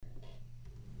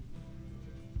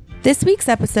This week's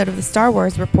episode of the Star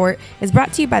Wars Report is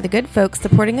brought to you by the good folks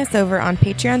supporting us over on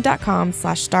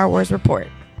patreon.com/Star Wars Report.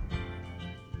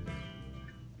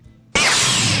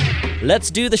 Let's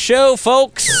do the show,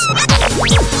 folks.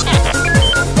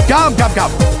 Gum, gum,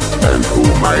 gum. And who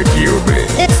might you be?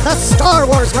 It's the Star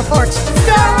Wars Report.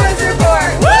 Star Wars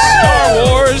Report! Woo! Star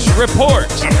Wars Report.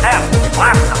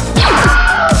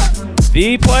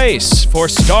 The place for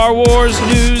Star Wars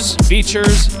news,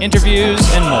 features, interviews,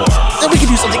 and more. Then we can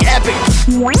do something epic.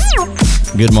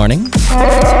 Good morning.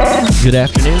 Good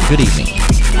afternoon. Good evening.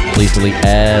 Please delete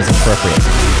as appropriate.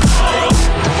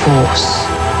 The Force.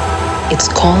 It's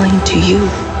calling to you.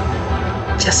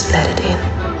 Just let it in.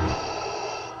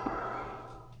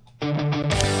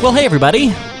 Well, hey,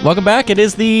 everybody. Welcome back. It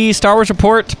is the Star Wars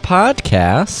Report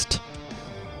podcast.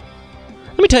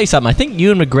 Let me tell you something. I think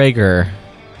Ewan McGregor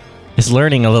is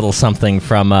learning a little something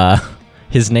from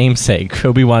his namesake,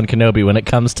 Obi-Wan Kenobi, when it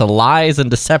comes to lies and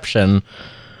deception.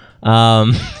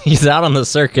 He's out on the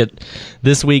circuit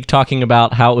this week talking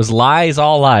about how it was lies,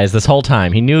 all lies, this whole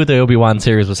time. He knew the Obi-Wan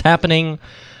series was happening,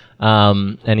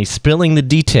 and he's spilling the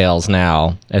details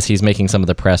now as he's making some of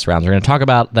the press rounds. We're going to talk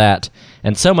about that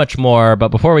and so much more, but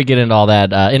before we get into all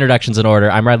that, introductions in order,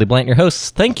 I'm Riley Blanton, your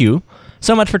host. Thank you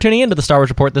so much for tuning into the Star Wars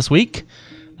Report this week.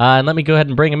 And let me go ahead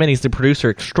and bring him in. He's the producer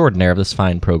extraordinaire of this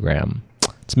fine program.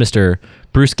 It's Mr.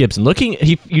 Bruce Gibson.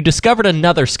 You discovered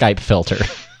another Skype filter.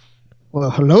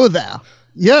 Well, hello there.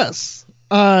 Yes.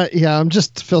 Yeah, I'm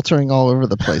just filtering all over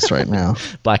the place right now.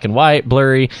 Black and white,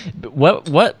 blurry.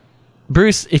 What,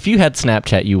 Bruce, if you had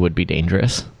Snapchat, you would be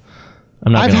dangerous.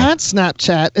 I've had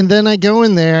Snapchat, and then I go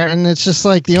in there, and it's just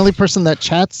like the only person that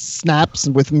snaps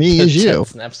with me is you.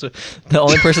 The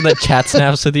only person that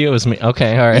snaps with you is me.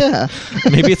 Okay, all right. Yeah.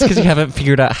 Maybe it's because you haven't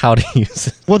figured out how to use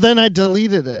it. Well, then I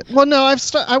deleted it. Well, no,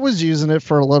 I was using it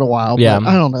for a little while. Yeah. But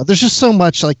I don't know. There's just so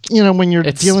much, when you're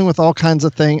dealing with all kinds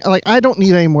of things. Like, I don't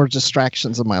need any more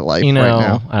distractions in my life right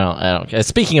now. I don't.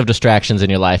 Speaking of distractions in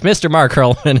your life, Mr. Mark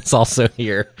Hurlman is also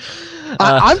here.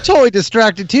 I'm totally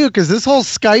distracted too, because this whole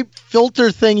Skype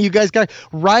filter thing you guys got,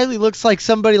 Riley looks like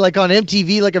somebody like on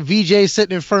MTV, like a VJ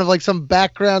sitting in front of like some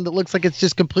background that looks like it's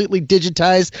just completely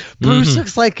digitized. Bruce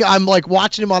looks like I'm like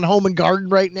watching him on Home and Garden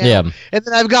right now. Yeah. And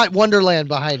then I've got Wonderland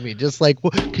behind me, just like,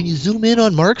 well, can you zoom in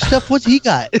on Mark's stuff? What's he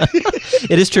got?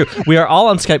 It is true. We are all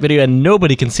on Skype video and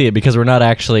nobody can see it because we're not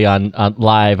actually on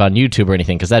live on YouTube or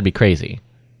anything, because that'd be crazy.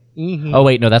 Mm-hmm. Oh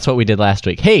wait, no, that's what we did last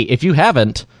week. Hey, if you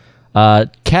haven't,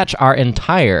 catch our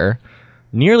entire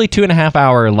nearly 2.5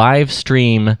 hour live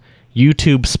stream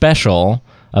YouTube special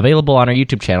available on our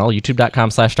YouTube channel,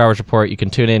 youtube.com/Star Wars Report. You can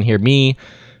tune in, hear me,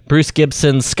 Bruce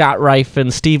Gibson, Scott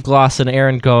Rifen, Steve Glosson,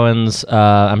 Aaron Goins.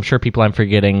 I'm sure people I'm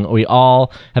forgetting. We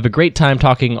all have a great time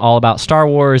talking all about Star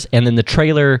Wars, and then the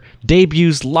trailer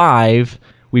debuts live.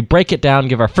 We break it down,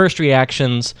 give our first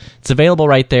reactions. It's available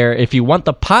right there. If you want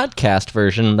the podcast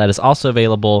version, that is also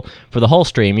available for the whole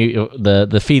stream.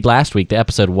 The feed last week, the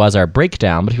episode was our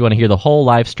breakdown. But if you want to hear the whole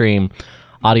live stream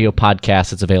audio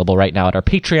podcast, it's available right now at our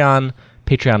Patreon,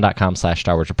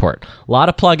 patreon.com/Star Wars Report. A lot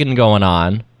of plugging going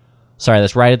on. Sorry,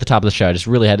 that's right at the top of the show. I just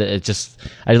really had to,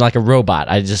 I did like a robot.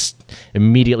 I just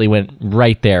immediately went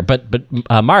right there. But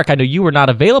Mark, I know you were not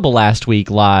available last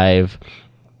week live.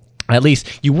 At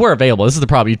least you were available. This is the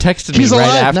problem. You texted me right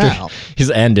after. Now. He's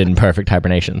ended in perfect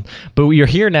hibernation. But you're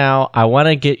here now. I want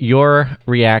to get your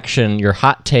reaction, your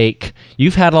hot take.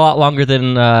 You've had a lot longer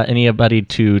than anybody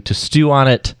to stew on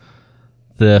it.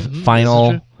 The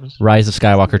final Rise of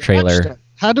Skywalker trailer.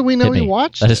 How do we know you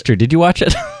watched it? That is true. Did you watch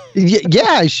it? Yeah,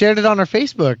 I shared it on our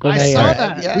Facebook. I saw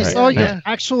that. Yeah, we saw your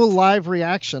actual live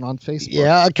reaction on Facebook.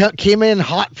 Yeah, I came in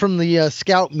hot from the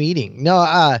scout meeting. No,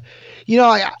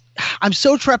 I'm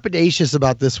so trepidatious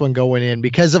about this one going in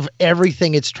because of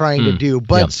everything it's trying to do.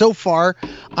 But so far,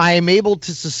 I am able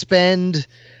to suspend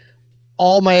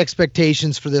all my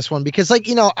expectations for this one because,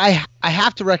 I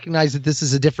have to recognize that this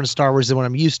is a different Star Wars than what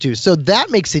I'm used to. So that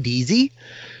makes it easy.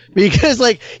 Because,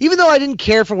 even though I didn't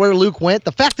care for where Luke went,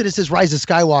 the fact that it says Rise of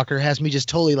Skywalker has me just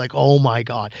totally like, oh my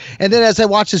God. And then as I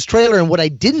watch this trailer, and what I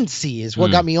didn't see is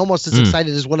what got me almost as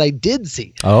excited as what I did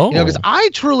see. Oh. Because I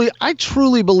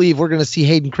truly believe we're going to see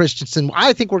Hayden Christensen.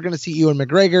 I think we're going to see Ewan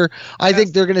McGregor. I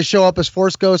think they're going to show up as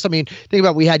Force Ghosts. I mean, think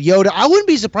about we had Yoda. I wouldn't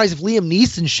be surprised if Liam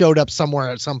Neeson showed up somewhere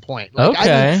at some point.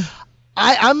 Okay.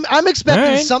 I'm expecting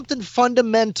All right. something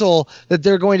fundamental that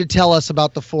they're going to tell us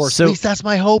about the Force. So- At least that's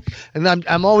my hope, and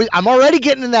I'm already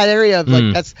getting in that area of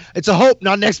like it's a hope,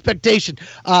 not an expectation.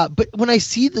 But when I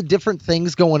see the different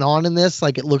things going on in this,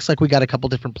 like it looks like we got a couple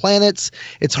different planets.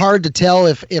 It's hard to tell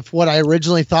if what I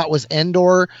originally thought was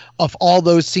Endor, if all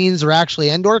those scenes are actually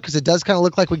Endor, because it does kind of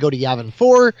look like we go to Yavin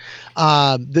 4.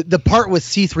 The part with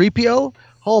C-3PO,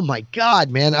 oh my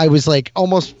God, man, I was like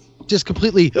almost just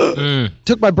completely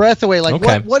took my breath away. Like,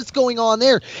 Okay. what's going on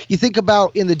there? You think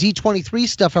about in the D23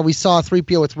 stuff how we saw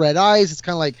 3PO with red eyes. It's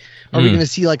kind of like, are we going to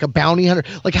see like a bounty hunter?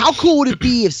 Like, how cool would it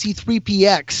be if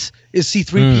C-3PX is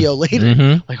C-3PO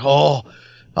later? Like, oh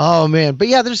man. But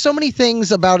yeah, there's so many things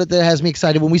about it that has me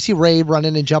excited. When we see Rey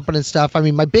running and jumping and stuff, I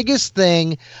mean, my biggest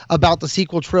thing about the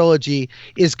sequel trilogy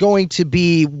is going to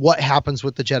be what happens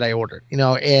with the Jedi Order,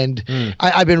 and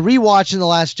I've been rewatching The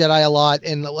Last Jedi a lot.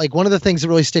 And like one of the things that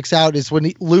really sticks out is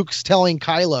when Luke's telling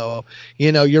Kylo,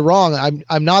 you're wrong.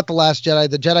 I'm not the last Jedi.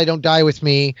 The Jedi don't die with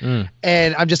me.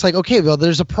 And I'm just like, okay, well,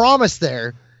 there's a promise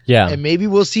there. Yeah. And maybe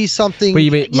we'll see something.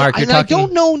 But Mark, you're talking... I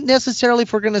don't know necessarily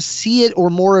if we're going to see it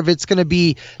or more of it's going to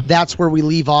be that's where we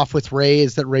leave off with Rey,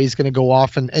 is that Rey's going to go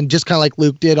off and just kind of like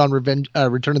Luke did on Return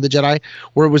of the Jedi,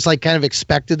 where it was like kind of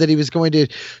expected that he was going to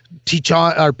teach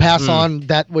on or pass on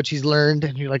that which he's learned.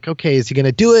 And you're like, okay, is he going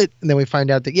to do it? And then we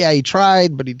find out that, yeah, he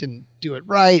tried, but he didn't do it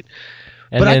right.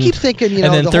 But I keep thinking,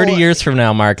 and then 30 years from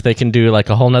now, Mark, they can do like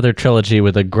a whole nother trilogy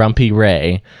with a grumpy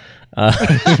Rey.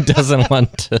 Who doesn't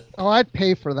want to? Oh, I'd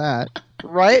pay for that.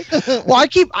 Right? Well, I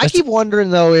keep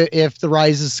wondering though if the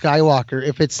Rise of Skywalker,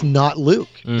 if it's not Luke,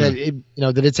 that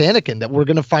it's Anakin, that we're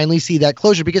going to finally see that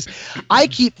closure, because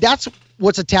that's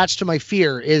what's attached to my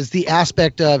fear is the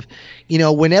aspect of,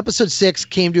 when Episode 6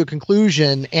 came to a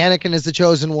conclusion, Anakin is the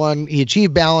chosen one. He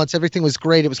achieved balance. Everything was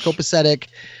great. It was copacetic.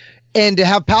 And to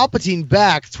have Palpatine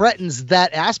back threatens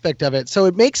that aspect of it. So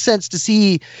it makes sense to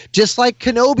see, just like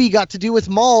Kenobi got to do with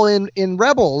Maul in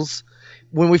Rebels,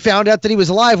 when we found out that he was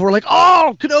alive, we're like,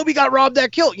 oh, Kenobi got robbed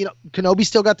that kill. Kenobi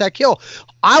still got that kill.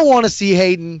 I want to see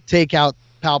Hayden take out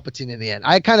Palpatine in the end.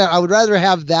 I would rather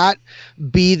have that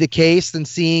be the case than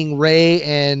seeing Rey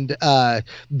and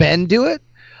Ben do it.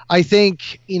 I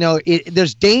think,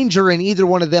 there's danger in either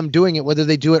one of them doing it, whether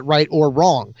they do it right or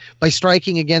wrong. By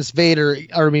striking against Vader,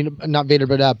 not Vader,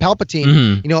 but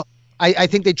Palpatine, I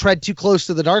think they tread too close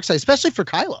to the dark side, especially for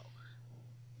Kylo.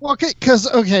 Well, because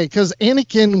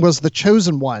Anakin was the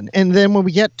chosen one. And then when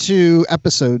we get to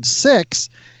Episode 6,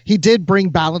 he did bring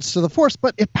balance to the Force.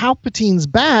 But if Palpatine's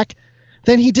back,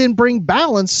 then he didn't bring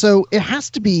balance. So it has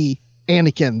to be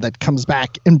Anakin that comes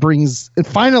back and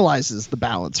finalizes the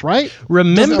balance, right?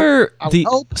 Remember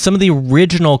some of the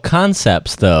original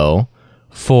concepts, though,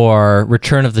 for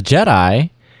Return of the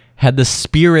Jedi had the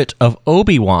spirit of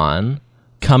Obi-Wan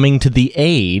coming to the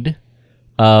aid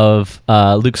of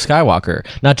Luke Skywalker.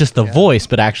 Not just the voice,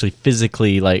 but actually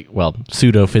physically,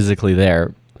 pseudo-physically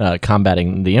there,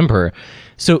 combating the Emperor.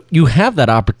 So you have that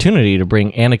opportunity to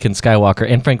bring Anakin Skywalker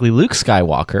and, frankly, Luke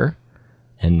Skywalker,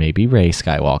 and maybe Rey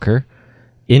Skywalker,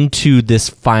 into this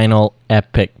final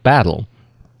epic battle.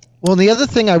 Well, and the other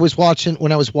thing I was watching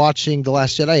when I was watching The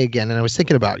Last Jedi again, and I was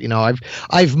thinking about,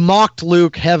 I've mocked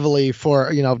Luke heavily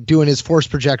for, doing his force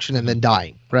projection and then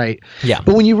dying, right? Yeah.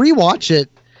 But when you rewatch it,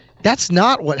 that's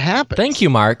not what happened. Thank you,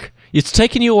 Mark. It's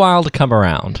taken you a while to come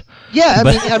around. Yeah,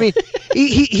 I mean,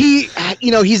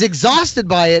 he's exhausted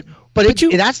by it. But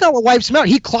that's not what wipes him out.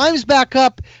 He climbs back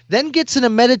up, then gets in a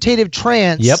meditative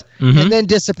trance, and then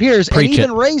disappears. Preach and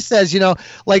even it. Rey says,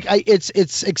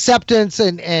 it's acceptance,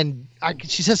 and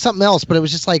she says something else, but it was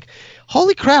just like,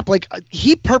 holy crap! Like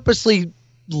he purposely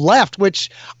left, which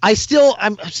I'm still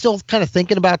kind of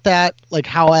thinking about that, like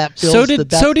how that feels. So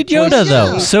did Yoda,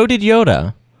 though. Yeah. So did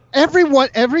Yoda. Every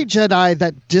Jedi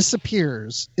that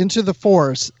disappears into the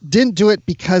Force didn't do it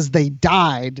because they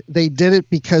died. They did it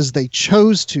because they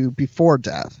chose to before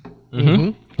death. Mm-hmm.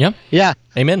 Yep. Yeah.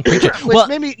 Amen. Preach it. Which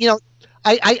maybe,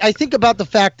 I think about the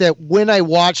fact that when I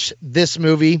watch this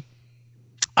movie,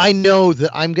 I know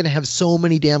that I'm going to have so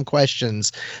many damn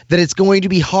questions that it's going to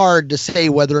be hard to say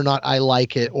whether or not I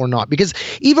like it or not. Because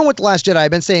even with The Last Jedi,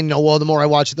 I've been saying, the more I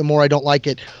watch it, the more I don't like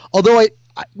it. Although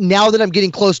now that I'm getting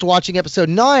close to watching Episode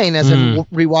 9, as I'm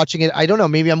rewatching it, I don't know,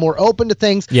 maybe I'm more open to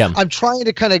things. Yeah. I'm trying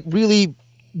to kind of really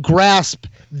grasp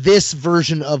this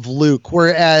version of Luke,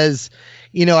 whereas,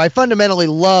 I fundamentally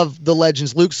love the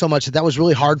Legends Luke so much that was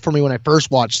really hard for me when I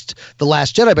first watched The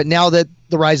Last Jedi. But now that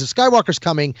The Rise of Skywalker's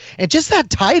coming, and just that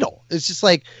title, it's just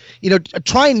like,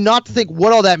 trying not to think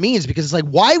what all that means, because it's like,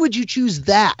 why would you choose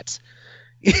that?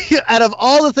 Out of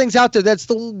all the things out there, that's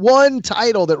the one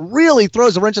title that really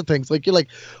throws a wrench at things. Like, you're like,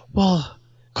 well,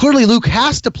 clearly Luke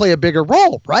has to play a bigger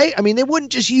role, right? I mean, they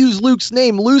wouldn't just use Luke's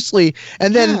name loosely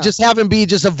and then just have him be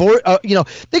just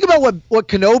think about what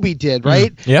Kenobi did,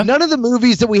 right? Yeah. None of the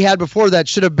movies that we had before that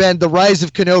should have been The Rise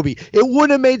of Kenobi. It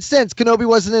wouldn't have made sense. Kenobi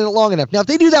wasn't in it long enough. Now, if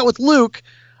they do that with Luke,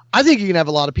 I think you're going to have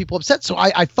a lot of people upset. So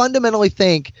I fundamentally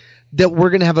think that we're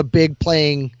going to have a big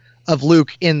playing of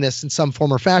Luke in this in some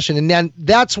form or fashion. And then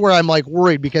that's where I'm like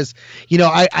worried because,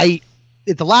 I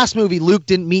at the last movie, Luke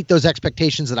didn't meet those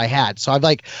expectations that I had. So I've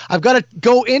got to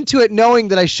go into it knowing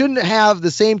that I shouldn't have the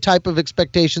same type of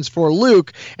expectations for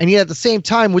Luke. And yet at the same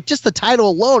time, with just the title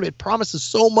alone, it promises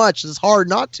so much. It's hard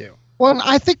not to. Well,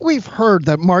 I think we've heard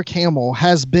that Mark Hamill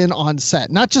has been on set,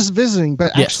 not just visiting,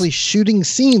 but actually shooting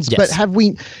scenes. Yes. But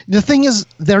the thing is,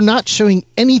 they're not showing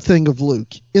anything of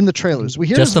Luke in the trailers. We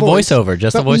hear just his the voice,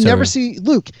 voiceover. but we never see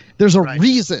Luke. There's a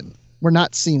reason we're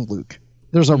not seeing Luke.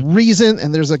 There's a reason,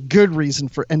 and there's a good reason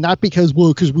and not because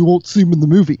we won't see him in the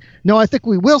movie. No, I think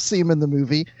we will see him in the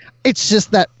movie. It's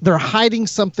just that they're hiding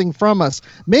something from us.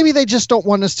 Maybe they just don't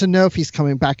want us to know if he's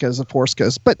coming back as a Force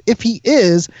ghost. But if he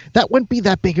is, that wouldn't be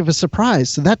that big of a surprise.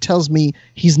 So that tells me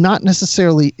he's not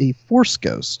necessarily a Force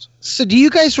ghost. So do you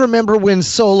guys remember when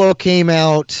Solo came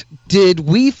out? Did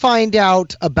we find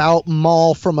out about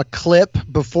Maul from a clip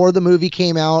before the movie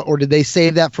came out, or did they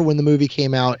save that for when the movie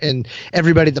came out and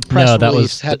everybody, the press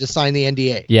release, had to sign the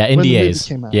NDA? Yeah, When the movie NDAs.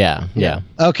 came out. Yeah.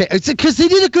 Okay, it's because they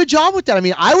did a good job with that. I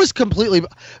mean, I was completely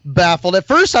baffled. At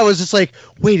first, I was just like,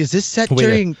 wait, is this set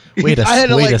during... I had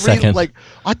to second.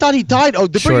 I thought he died. Oh,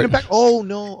 they're bringing him back. Oh,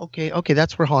 no. Okay,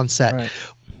 that's where Han set. Right.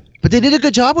 But they did a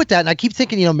good job with that. And I keep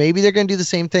thinking, maybe they're going to do the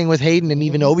same thing with Hayden and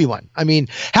even Obi-Wan. I mean,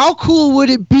 how cool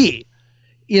would it be,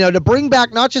 to bring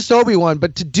back not just Obi-Wan,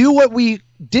 but to do what we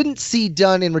didn't see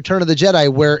done in Return of the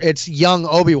Jedi, where it's young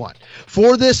Obi-Wan.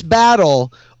 For this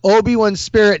battle, Obi-Wan's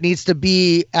spirit needs to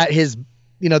be at his,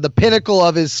 the pinnacle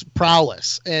of his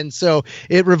prowess. And so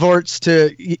it reverts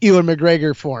to Ewan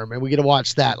McGregor form, and we get to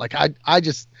watch that. Like, I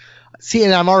just... See,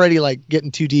 and I'm already getting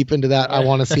too deep into that. I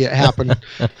want to see it happen.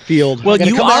 Field. Well,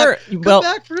 you are.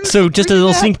 So just a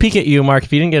little sneak peek at you, Mark.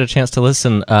 If you didn't get a chance to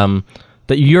listen,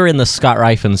 that you're in the Scott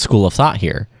Rifen school of thought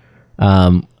here,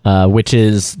 which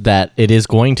is that it is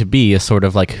going to be a sort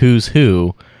of who's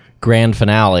who grand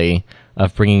finale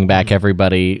of bringing back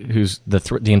everybody who's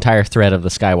the entire thread of the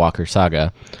Skywalker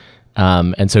saga.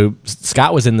 And so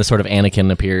Scott was in the sort of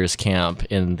Anakin appears camp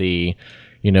in the,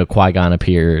 Qui-Gon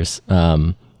appears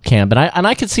camp, and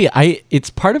I could see it. It's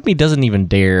part of me doesn't even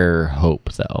dare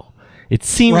hope, though. It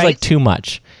seems like too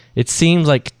much. It seems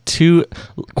like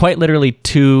quite literally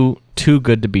too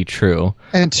good to be true,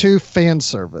 and too fan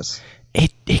service.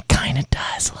 It kind of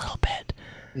does a little bit.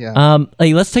 Yeah.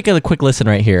 Let's take a quick listen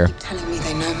right here. Keep telling me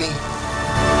they know me.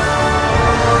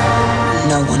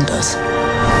 No one does.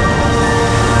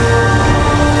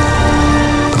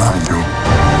 But I do.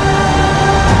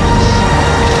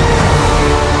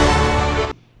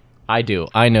 I do.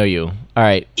 I know you. All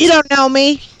right. You don't know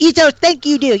me. You don't think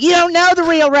you do. You don't know the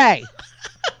real Rey.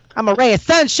 I'm a ray of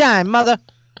sunshine, mother.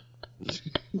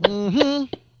 Mm-hmm.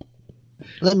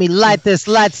 Let me light this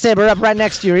lightsaber up right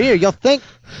next to your ear. You'll think...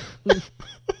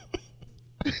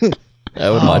 I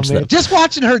would watch that. Just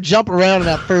watching her jump around in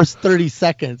that first 30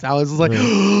 seconds, I was like,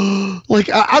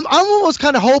 I'm almost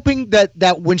kind of hoping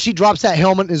that when she drops that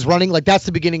helmet and is running, that's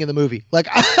the beginning of the movie.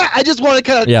 I just want to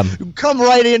kind of come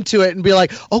right into it and be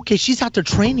like, okay, she's out there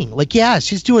training.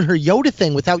 She's doing her Yoda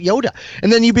thing without Yoda.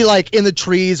 And then you'd be in the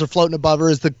trees or floating above her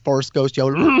as the Force ghost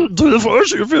Yoda. Do the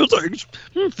Force, you feel things.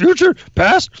 Future,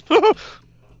 past.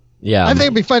 Yeah. I think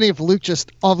it'd be funny if Luke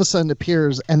just all of a sudden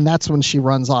appears and that's when she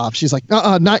runs off. She's like,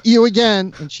 not you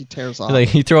again. And she tears off.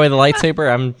 You throw away the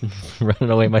lightsaber, I'm running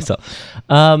away myself.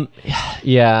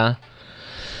 Yeah.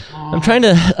 I'm trying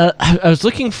to, I was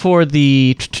looking for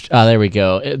there we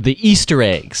go. The Easter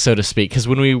eggs, so to speak. Because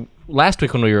last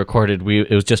week when we recorded,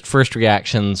 it was just first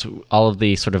reactions. All of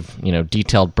the sort of,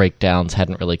 detailed breakdowns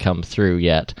hadn't really come through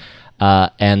yet.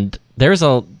 And there's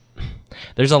a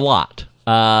lot.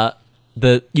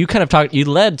 You kind of you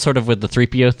led sort of with the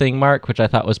 3PO thing, Mark, which I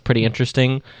thought was pretty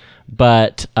interesting,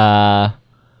 but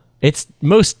it's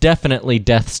most definitely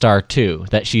Death Star 2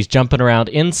 that she's jumping around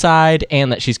inside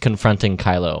and that she's confronting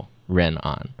Kylo Ren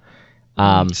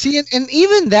on. See, and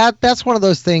even that's one of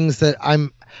those things that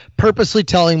I'm purposely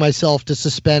telling myself to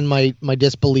suspend my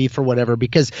disbelief or whatever,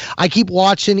 because I keep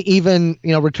watching even,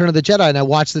 Return of the Jedi, and I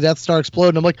watch the Death Star explode,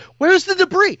 and I'm like, where's the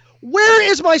debris? Where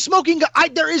is my smoking gun?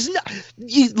 There is no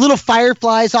little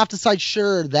fireflies off the side.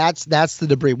 Sure, that's the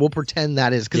debris. We'll pretend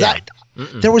that is, because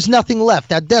there was nothing left.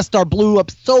 That Death Star blew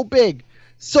up so big,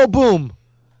 so boom.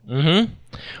 Mm-hmm.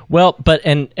 Well, but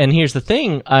and here's the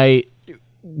thing.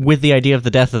 with the idea of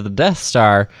the death of the Death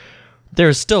Star,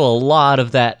 there's still a lot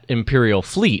of that Imperial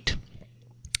fleet.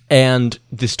 And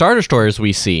the Star Destroyers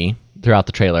we see throughout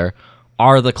the trailer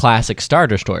are the classic Star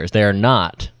Destroyers. They're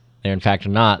in fact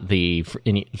not the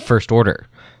First Order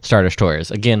Star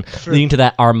Destroyers. Again, leading to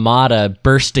that armada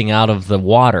bursting out of the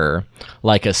water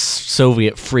like a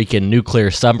Soviet freaking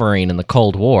nuclear submarine in the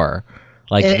Cold War.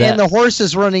 And the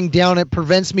horses running down it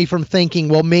prevents me from thinking,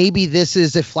 well, maybe this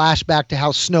is a flashback to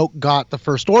how Snoke got the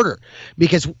First Order.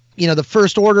 Because, the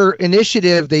First Order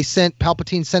initiative,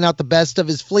 Palpatine sent out the best of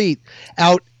his fleet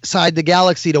outside the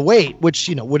galaxy to wait, which,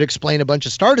 would explain a bunch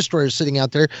of Star Destroyers sitting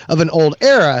out there of an old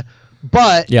era.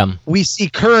 But we see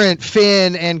current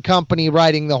Finn and company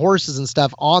riding the horses and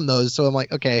stuff on those. So I'm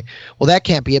like, okay, well, that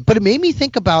can't be it. But it made me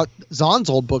think about Zahn's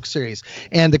old book series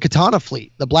and the Katana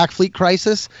fleet, the Black Fleet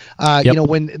Crisis.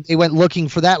 When they went looking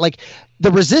for that, like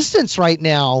the Resistance right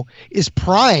now is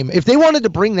prime. If they wanted to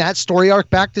bring that story arc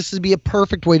back, this would be a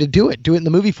perfect way to do it. Do it in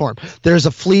the movie form. There's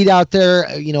a fleet out there.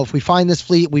 If we find this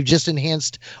fleet, we've just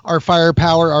enhanced our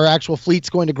firepower. Our actual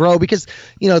fleet's going to grow because,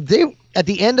 they at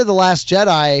the end of The Last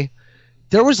Jedi,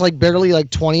 there was barely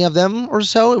 20 of them or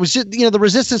so. It was just, the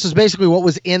Resistance was basically what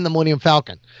was in the Millennium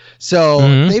Falcon. So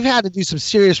they've had to do some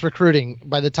serious recruiting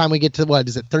by the time we get to,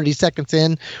 30 seconds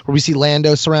in, where we see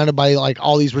Lando surrounded by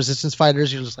all these Resistance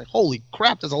fighters. You're just like, holy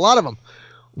crap, there's a lot of them.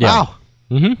 Yeah. Wow.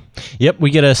 Mm-hmm. Yep, we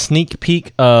get a sneak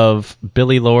peek of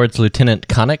Billy Lord's Lieutenant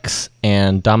Connix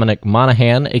and Dominic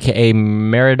Monaghan, a.k.a.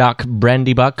 Meridoc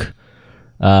Brandybuck.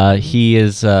 He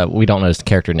is, we don't know his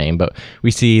character name, but we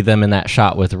see them in that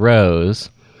shot with Rose,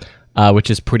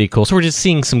 which is pretty cool. So we're just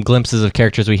seeing some glimpses of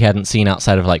characters we hadn't seen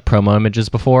outside of promo images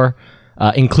before,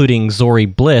 including Zori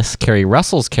Bliss, Kerry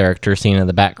Russell's character, seen in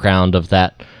the background of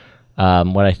that,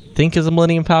 what I think is a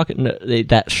Millennium Falcon,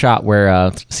 that shot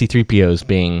where C-3PO is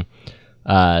being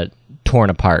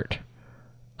torn apart.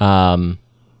 And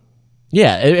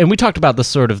we talked about the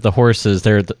sort of the horses.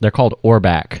 They're called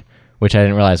Orback, which I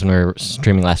didn't realize when we were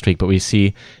streaming last week, but we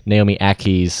see Naomi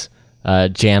Aki's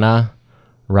Janna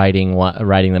riding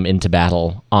them into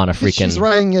battle on a freaking... She's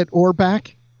riding it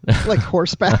Orback, like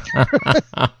horseback.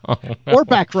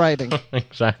 Orback riding.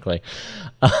 Exactly.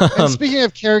 And speaking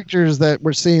of characters that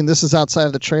we're seeing, this is outside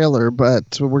of the trailer,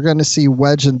 but we're going to see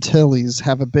Wedge Antilles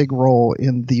have a big role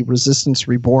in the Resistance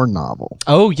Reborn novel.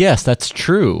 Oh, yes, that's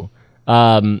true.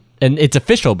 And it's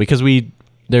official because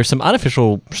there's some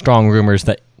unofficial strong rumors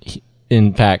that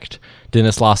in fact,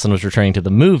 Dennis Lawson was returning to the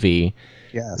movie.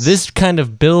 Yes. This kind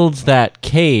of builds that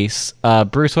case.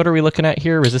 Bruce, what are we looking at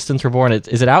here? Resistance Reborn.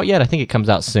 Is it out yet? I think it comes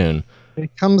out soon.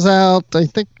 It comes out, I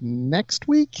think, next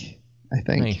week. I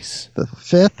think. Nice. The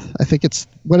 5th. I think it's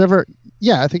whatever.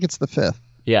 Yeah, I think it's the 5th.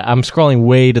 Yeah, I'm scrolling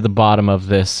way to the bottom of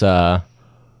this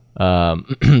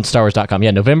StarWars.com.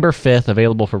 Yeah, November 5th,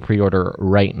 available for pre-order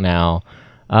right now.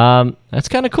 That's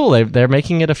kind of cool. They're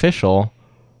making it official.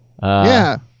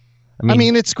 Yeah. I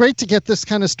mean, it's great to get this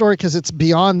kind of story because it's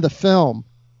beyond the film.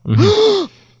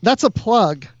 Mm-hmm. That's a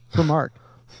plug for Mark.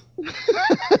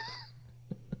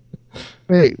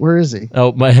 Wait, where is he?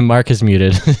 Oh, Mark is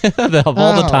muted. All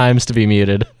the times to be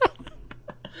muted.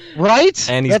 Right?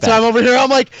 And he's that's back. why I'm over here.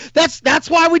 I'm like, that's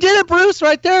why we did it, Bruce,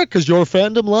 right there. Because your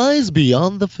fandom lies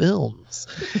beyond the films.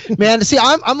 Man, see,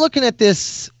 I'm looking at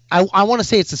this. I want to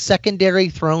say it's a secondary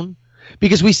throne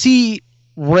because we see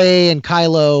Rey and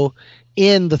Kylo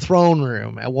in the throne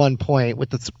room at one point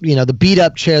with the beat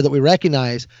up chair that we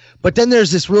recognize, but then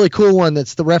there's this really cool one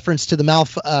that's the reference to the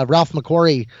Ralph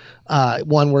McQuarrie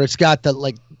one where it's got the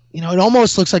it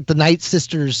almost looks like the Night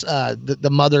Sisters, the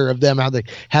mother of them, how they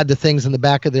had the things in the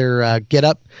back of their get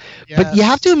up. Yes. But you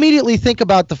have to immediately think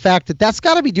about the fact that that's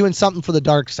got to be doing something for the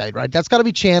dark side, right? That's got to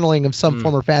be channeling of some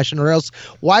form or fashion, or else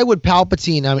why would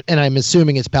Palpatine, and I'm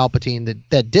assuming it's Palpatine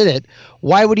that did it,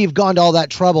 why would he have gone to all that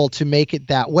trouble to make it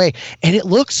that way? And it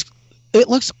looks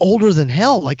older than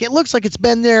hell. It looks like it's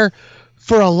been there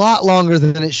for a lot longer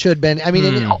than it should have been. I mean,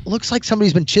 it looks like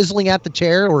somebody's been chiseling at the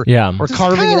chair or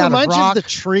carving it out of rock. You of the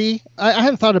tree. I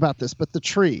hadn't thought about this, but the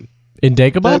tree. In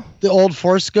Dagobah? The old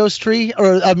Force Ghost tree?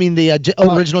 Or, I mean, the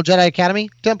original Jedi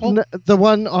Academy temple? The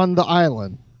one on the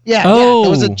island. Yeah, it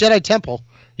was a Jedi temple.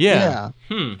 Yeah.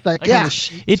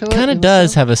 It kind of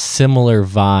does have a similar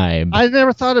vibe. I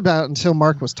never thought about it until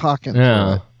Mark was talking.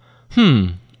 Yeah.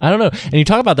 I don't know. And you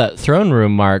talk about that throne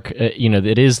room, Mark.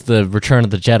 It is the Return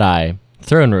of the Jedi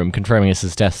throne room, confirming this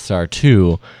is Death Star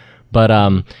 2. But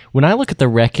when I look at the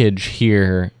wreckage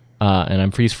here, and I'm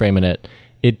freeze framing it,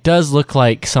 it does look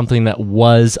like something that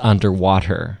was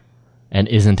underwater and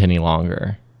isn't any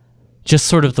longer. Just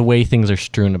sort of the way things are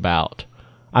strewn about.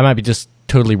 I might be just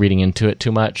totally reading into it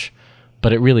too much,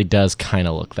 but it really does kind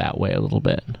of look that way a little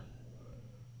bit.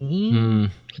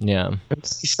 Yeah.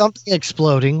 Something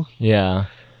exploding. Yeah.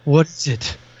 What is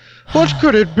it? What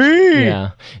could it be?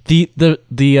 Yeah.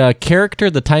 The character,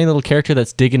 the tiny little character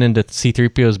that's digging into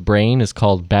C-3PO's brain is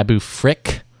called Babu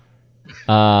Frick.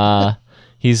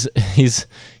 He's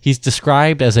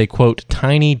described as a, quote,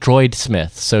 tiny droid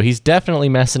smith. So he's definitely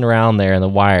messing around there in the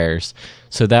wires.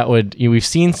 So that would, we've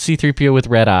seen C-3PO with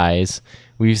red eyes.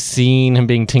 We've seen him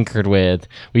being tinkered with.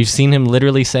 We've seen him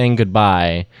literally saying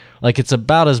goodbye. Like, it's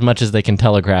about as much as they can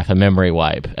telegraph a memory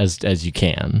wipe as you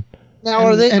can. Now,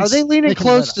 are they leaning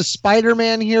close to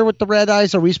Spider-Man here with the red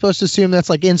eyes? Are we supposed to assume that's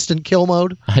like instant kill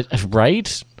mode?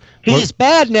 Right? He's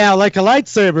bad now, like a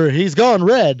lightsaber. He's gone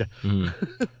red.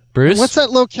 Bruce? What's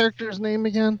that little character's name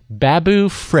again? Babu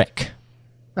Frick.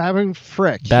 Babu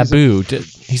Frick. Babu.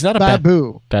 He's not a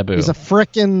Babu. Babu. He's a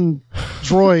frickin'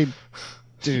 droid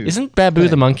dude. Isn't Babu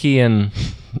the monkey in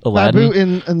Aladdin? Babu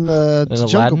in the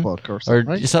Jungle Aladdin? Book or something,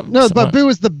 right? No, Babu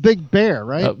is the big bear,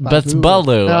 right? That's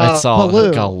Baloo. I saw.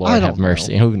 Baloo. Oh, Lord, I don't have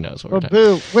mercy. know. Who knows what we're talking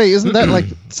Babu. Wait, isn't that like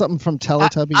something from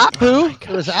Teletubbies? Apu. It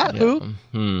was Apu.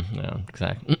 No,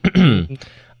 exactly.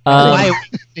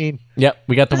 Yep,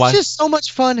 we got the There's just so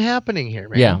much fun happening here,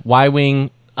 man. Yeah,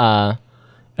 Y-Wing.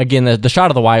 Again, the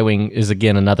shot of the Y-Wing is,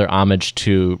 again, another homage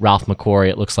to Ralph McQuarrie.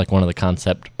 It looks like one of the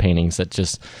concept paintings that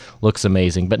just looks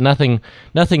amazing, but nothing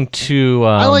too...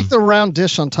 I like the round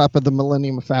dish on top of the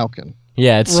Millennium Falcon.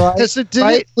 Yeah, it's... Right. Did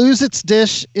it lose its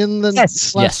dish in the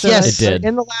Yes, Jedi? it did.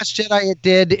 In The Last Jedi, it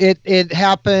did. It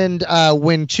happened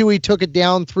when Chewie took it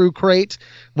down through Crate.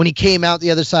 When he came out the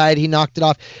other side, he knocked it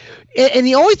off. And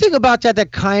the only thing about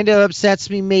that kind of upsets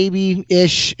me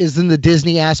maybe-ish is in the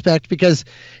Disney aspect, because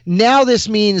now this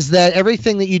means that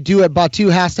everything that you do at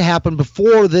Batuu has to happen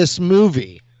before this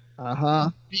movie. Uh-huh.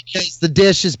 Because the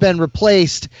dish has been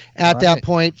replaced at that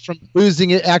point from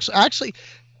losing it. Actually,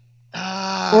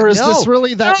 or is this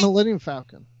really that Millennium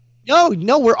Falcon?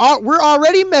 No, we're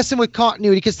already messing with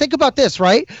continuity, because think about this,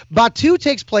 right? Batuu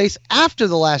takes place after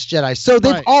The Last Jedi, so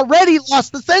they've already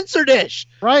lost the sensor dish.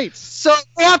 Right. So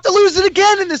they have to lose it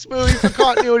again in this movie for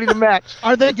continuity to match.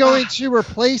 Are they going to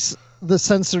replace the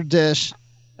sensor dish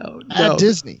at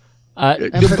Disney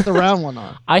and put the round one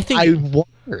on? I think. I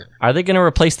wonder. Are they going to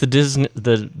replace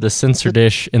the sensor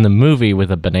dish in the movie with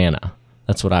a banana?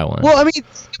 That's what I want. Well, I mean, think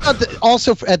about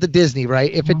also at the Disney, right?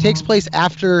 If it takes place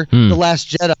after The Last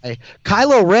Jedi,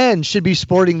 Kylo Ren should be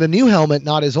sporting the new helmet,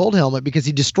 not his old helmet, because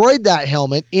he destroyed that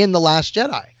helmet in The Last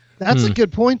Jedi. That's a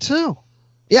good point, too.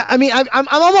 Yeah, I mean, I'm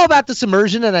all about this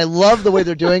immersion, and I love the way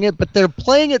they're doing it, but they're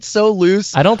playing it so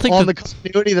loose I don't think on the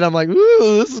continuity that I'm like,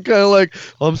 ooh, this is kind of like,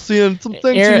 I'm seeing some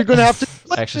things you're going to have to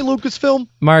actually Lucasfilm.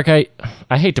 Mark, I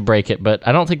hate to break it, but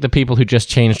I don't think the people who just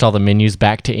changed all the menus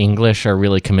back to English are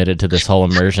really committed to this whole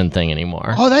immersion thing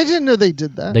anymore. Oh, I didn't know they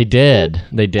did that. They did.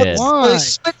 They did. Why?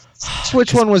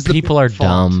 Which one was the People are fault?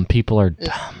 dumb. People are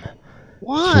dumb.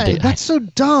 Why? That's so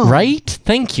dumb. Right?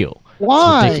 Thank you.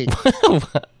 Why?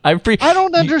 I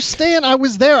don't understand. I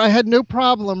was there. I had no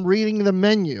problem reading the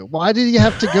menu. Why did you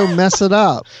have to go mess it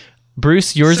up?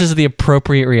 Bruce, yours is the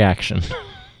appropriate reaction.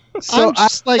 So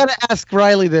I gotta ask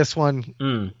Riley this one.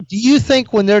 Do you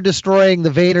think when they're destroying the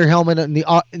Vader helmet and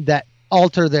that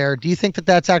altar there, do you think that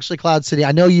that's actually Cloud City?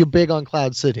 I know you're big on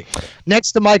Cloud City.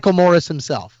 Next to Michael Morris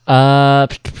himself. No,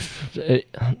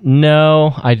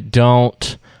 I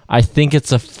don't. I think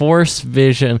it's a Force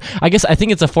vision. I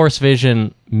think it's a Force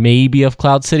vision maybe of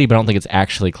Cloud City, but I don't think it's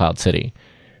actually Cloud City.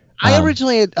 I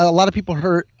originally, a lot of people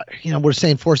heard, we're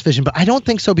saying Force vision, but I don't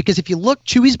think so, because if you look,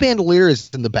 Chewie's bandolier is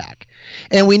in the back,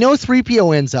 and we know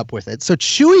 3PO ends up with it. So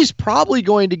Chewie's probably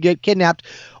going to get kidnapped,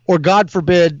 or God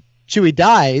forbid, Chewie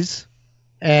dies,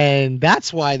 and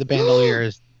that's why the bandolier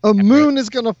is... A moon is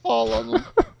going to fall on them.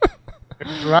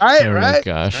 Right, Oh, right.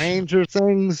 gosh. Stranger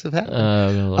things have happened.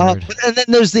 Oh, Lord. And then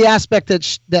there's the aspect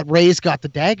that Rey's got the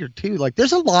dagger too. Like,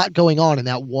 there's a lot going on in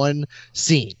that one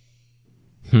scene.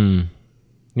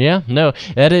 Yeah, no,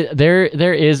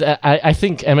 there is. I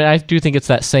think. I mean, I do think it's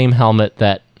that same helmet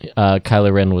that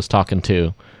Kylo Ren was talking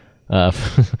to,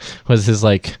 was his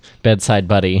like bedside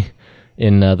buddy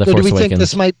in the Force Awakens. Do we think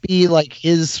this might be like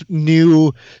his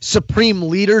new Supreme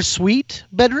Leader suite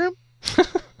bedroom?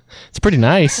 It's pretty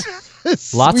nice.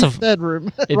 Lots of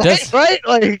bedroom. It does, right?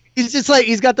 Like, he's just like,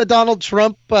 he's got the Donald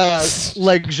Trump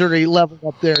luxury level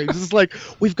up there. He's just like,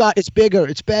 it's bigger,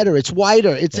 it's better, it's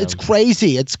wider, it's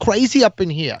crazy, it's crazy up in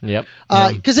here. Yep.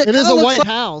 Because it is a looks White like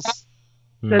House.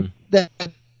 It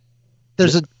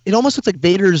almost looks like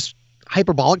Vader's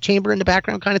hyperbolic chamber in the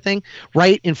background, kind of thing,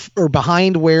 right in or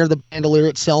behind where the bandolier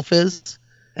itself is,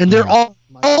 and they're all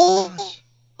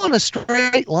on a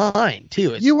straight line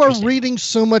too. It's You are reading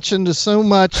so much into so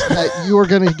much that you are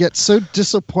going to get so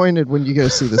disappointed when you go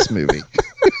see this movie.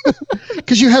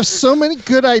 Because you have so many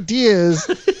good ideas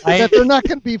that they're not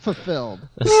going to be fulfilled.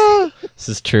 This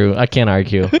is true. I can't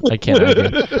argue.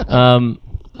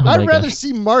 I'd rather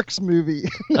see Mark's movie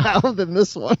now than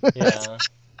this one. Yeah.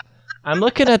 I'm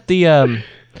looking at the I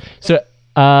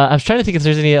was trying to think if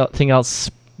there's anything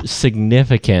else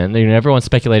significant. You know, everyone's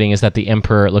speculating is that the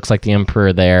Emperor, it looks like the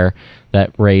Emperor there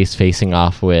that Rey's facing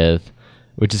off with,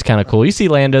 which is kind of cool. You see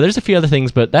Lando, there's a few other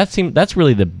things, but that's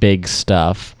really the big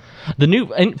stuff. The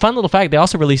new and fun little fact, they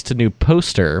also released a new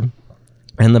poster,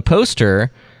 and the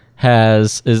poster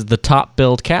is the top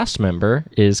billed cast member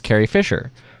is Carrie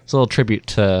Fisher. It's a little tribute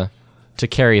to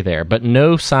Carrie there, but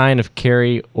no sign of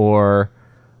Carrie or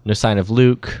no sign of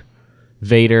Luke,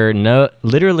 Vader,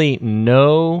 literally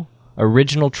no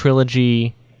original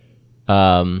trilogy,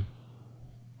 I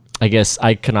guess,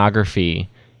 iconography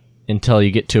until you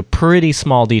get to a pretty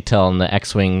small detail in the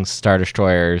X-Wings, Star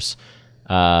Destroyers,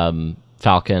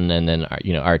 Falcon, and then,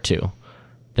 R2.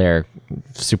 They're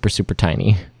super, super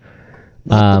tiny.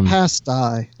 Let the past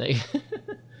die.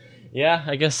 Yeah,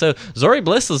 I guess so. Zori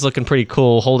Bliss is looking pretty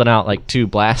cool, holding out like 2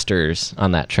 blasters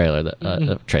on that trailer.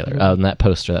 On that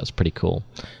poster, that was pretty cool,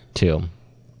 too.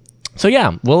 So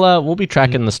yeah, we'll be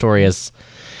tracking the story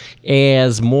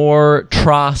as more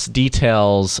TROS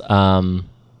details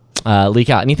leak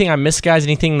out. Anything I missed, guys?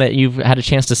 Anything that you've had a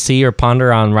chance to see or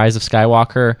ponder on Rise of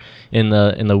Skywalker in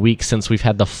the week since we've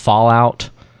had the fallout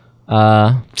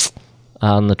on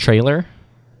the trailer?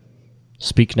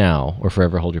 Speak now or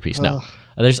forever hold your peace. No.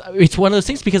 It's one of those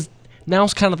things because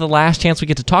now's kind of the last chance we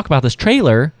get to talk about this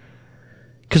trailer,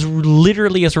 because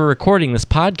literally as we're recording this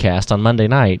podcast on Monday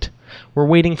night, we're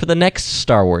waiting for the next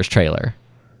Star Wars trailer.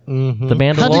 Mm-hmm. The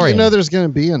Mandalorian. How do you know there's going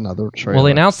to be another trailer? Well,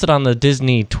 they announced it on the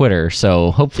Disney Twitter,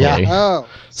 so hopefully. Yeah. Oh,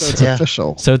 so it's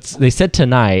official. So they said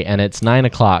tonight, and it's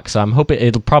 9:00. So I'm hoping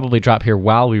it'll probably drop here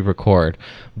while we record.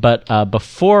 But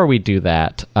before we do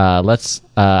that, I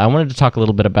wanted to talk a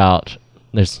little bit about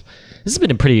this has been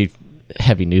a pretty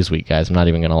heavy news week, guys. I'm not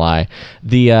even going to lie.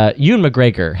 The Ewan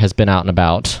McGregor has been out and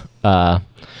about,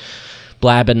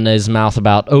 blabbing his mouth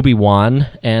about Obi-Wan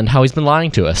and how he's been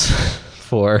lying to us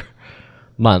for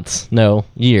months, no,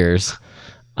 years.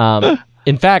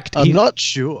 In fact, I'm not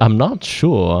sure. I'm not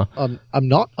sure. I'm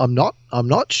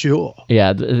not sure.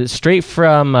 Yeah, straight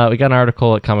from we got an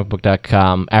article at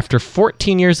comicbook.com. After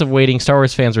 14 years of waiting, Star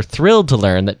Wars fans are thrilled to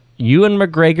learn that Ewan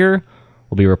McGregor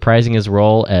will be reprising his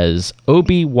role as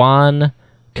Obi-Wan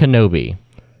Kenobi.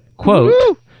 Quote,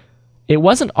 "Woo! It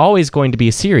wasn't always going to be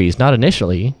a series, not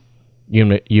initially,"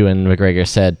 Ewan McGregor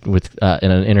said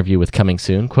in an interview with Coming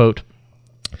Soon. Quote,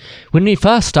 "When we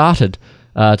first started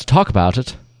to talk about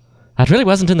it, that really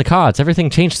wasn't in the cards. Everything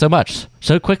changed so much,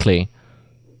 so quickly."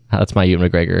 That's my Ewan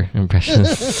McGregor impression.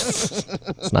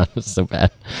 It's not so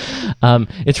bad.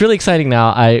 It's really exciting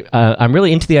now. I'm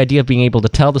really into the idea of being able to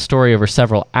tell the story over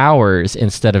several hours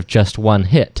instead of just one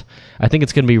hit. I think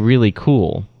it's going to be really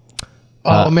cool.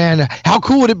 Oh, man. How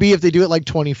cool would it be if they do it like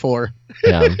 24?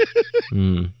 Yeah.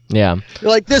 Yeah.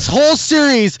 Like, this whole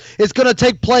series is going to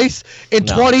take place in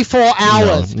 24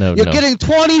 hours. No. You're getting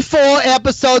 24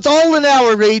 episodes, all an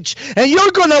hour each, and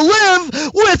you're going to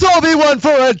live with Obi-Wan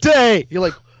for a day. You're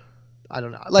like, I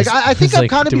don't know. Like, I think I'm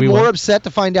kind of be more upset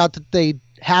to find out that they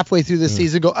halfway through the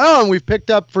season go, oh, and we've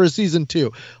picked up for a season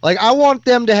 2. Like, I want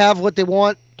them to have what they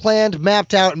want planned,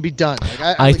 mapped out, and be done.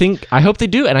 Like, I hope they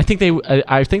do, and I think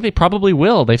they probably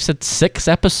will. They've said 6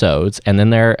 episodes, and then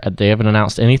they haven't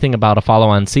announced anything about a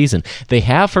follow-on season. They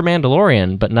have for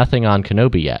Mandalorian, but nothing on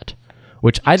Kenobi yet.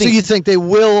 Which I think. So you think they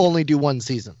will only do one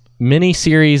season?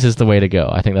 Mini-series is the way to go.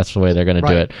 I think that's the way they're going to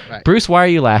do it. Right. Bruce, why are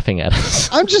you laughing at us?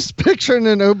 I'm just picturing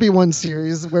an Obi-Wan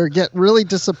series where I get really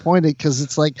disappointed because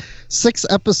it's like 6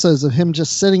 episodes of him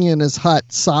just sitting in his hut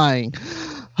sighing.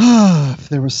 If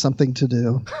there was something to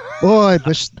do. Boy,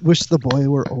 I wish the boy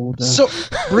were older. So,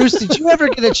 Bruce, did you ever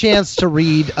get a chance to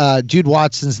read Jude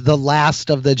Watson's The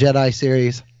Last of the Jedi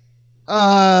series?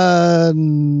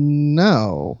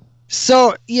 No.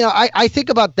 So, I think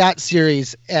about that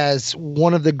series as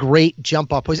one of the great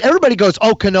jump-off points. Everybody goes,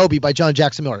 oh, Kenobi by John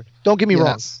Jackson Miller. Don't get me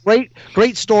wrong.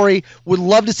 Great story. Would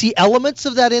love to see elements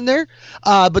of that in there.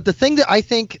 But the thing that I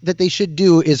think that they should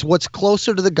do is what's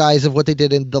closer to the guise of what they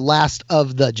did in The Last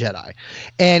of the Jedi.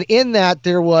 And in that,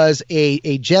 there was a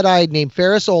Jedi named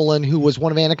Ferris Olin, who was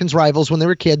one of Anakin's rivals when they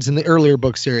were kids in the earlier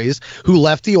book series, who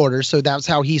left the Order. So that's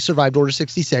how he survived Order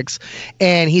 66.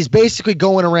 And he's basically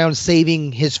going around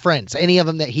saving his friends, any of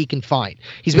them that he can find.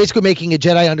 He's basically making a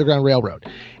Jedi Underground Railroad.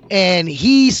 and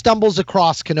he stumbles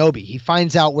across Kenobi. He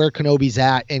finds out where Kenobi's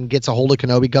at and gets a hold of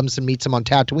Kenobi, comes and meets him on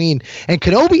Tatooine, and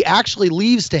Kenobi actually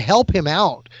leaves to help him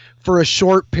out for a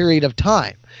short period of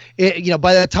time.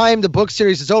 By the time the book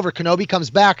series is over, Kenobi comes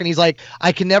back and he's like,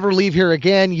 I can never leave here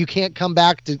again. You can't come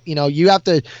back to, you have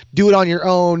to do it on your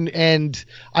own. And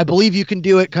I believe you can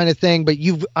do it, kind of thing. But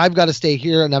I've got to stay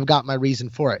here, and I've got my reason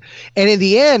for it. And in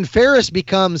the end, Ferris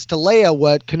becomes to Leia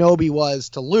what Kenobi was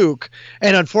to Luke.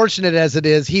 And unfortunate as it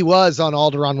is, he was on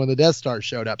Alderaan when the Death Star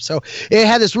showed up. So it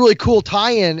had this really cool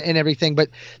tie-in and everything. But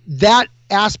that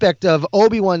aspect of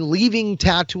Obi-Wan leaving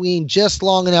Tatooine just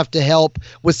long enough to help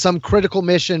with some critical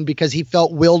mission because he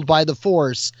felt willed by the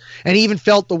Force, and he even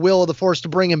felt the will of the Force to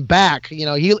bring him back. He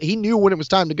knew when it was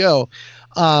time to go.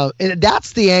 And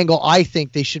that's the angle I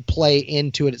think they should play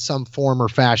into it at some form or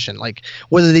fashion, like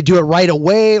whether they do it right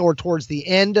away or towards the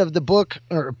end of the book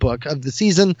of the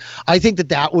season. I think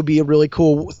that would be a really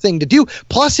cool thing to do.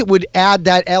 Plus it would add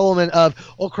that element of,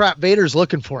 oh crap, Vader's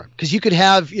looking for him. Cause you could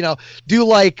have, do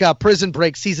like Prison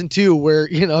Break season 2 where,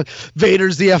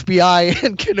 Vader's the FBI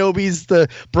and Kenobi's the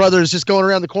brothers just going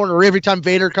around the corner. Or every time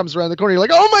Vader comes around the corner, you're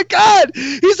like, oh my God,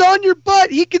 he's on your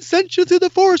butt. He can send you through the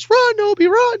Force. Run, Obi,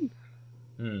 run.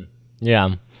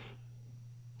 Yeah.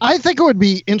 I think it would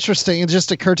be interesting. It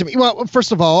just occurred to me. Well,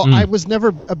 first of all, I was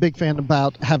never a big fan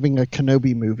about having a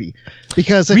Kenobi movie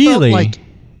because it felt like,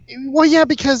 well, yeah,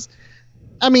 because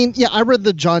I read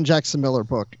the John Jackson Miller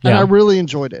book and I really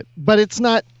enjoyed it, but it's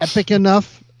not epic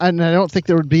enough. And I don't think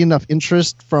there would be enough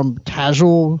interest from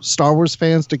casual Star Wars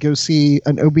fans to go see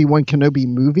an Obi-Wan Kenobi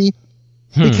movie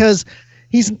because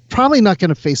he's probably not going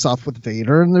to face off with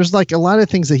Vader, and there's like a lot of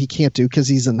things that he can't do because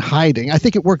he's in hiding. I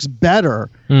think it works better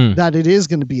that it is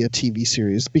going to be a TV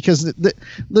series because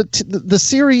the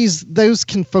series, those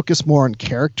can focus more on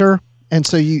character, and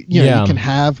so you can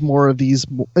have more of these.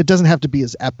 It doesn't have to be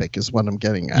as epic, is what I'm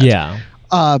getting at. Yeah,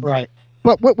 right.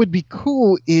 But what would be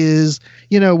cool is,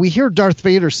 we hear Darth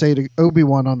Vader say to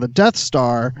Obi-Wan on the Death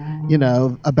Star,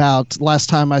 about last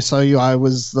time I saw you, I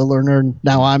was the learner,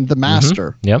 now I'm the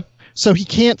master. Yep. So he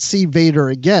can't see Vader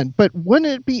again. But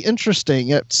wouldn't it be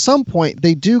interesting at some point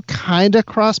they do kind of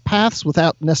cross paths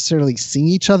without necessarily seeing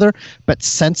each other, but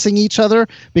sensing each other?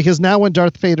 Because now when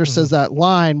Darth Vader says that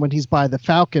line when he's by the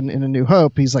Falcon in A New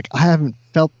Hope, he's like, I haven't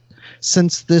felt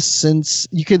since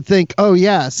you could think, oh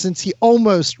yeah, since he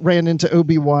almost ran into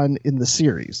Obi-Wan in the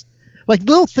series. Like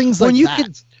little things like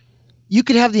that. You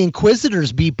could have the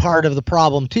Inquisitors be part of the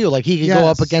problem too. Like he could go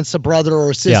up against a brother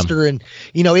or a sister, and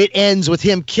it ends with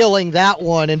him killing that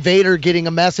one, and Vader getting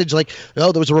a message like,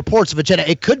 "Oh, there was reports of a Jedi.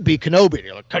 It could be Kenobi." And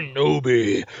you're like,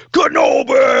 Kenobi.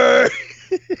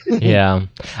 Yeah,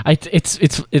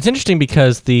 it's interesting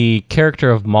because the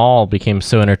character of Maul became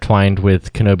so intertwined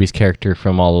with Kenobi's character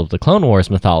from all of the Clone Wars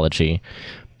mythology,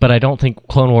 but I don't think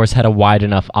Clone Wars had a wide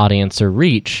enough audience or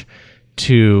reach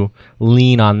to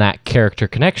lean on that character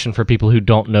connection for people who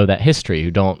don't know that history, who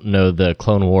don't know the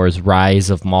Clone Wars rise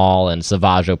of Maul and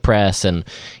Savage Opress and,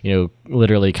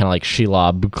 literally kind of like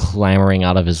Shelob clambering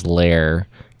out of his lair,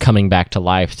 coming back to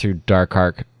life through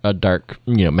dark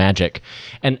magic.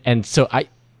 And so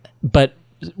but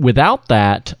without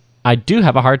that, I do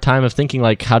have a hard time of thinking,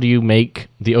 like, how do you make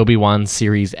the Obi-Wan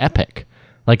series epic?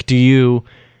 Like,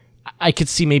 I could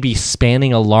see maybe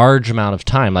spanning a large amount of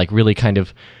time, like really kind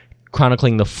of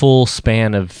chronicling the full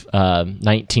span of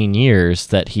 19 years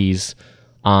that he's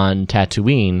on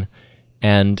Tatooine,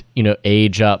 and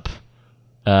age up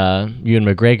Ewan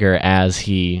McGregor as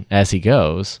he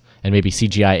goes, and maybe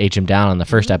CGI age him down on the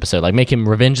first episode, like make him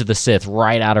Revenge of the Sith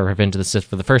right out of Revenge of the Sith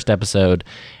for the first episode,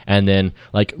 and then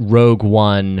like Rogue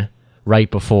One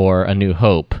right before A New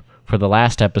Hope for the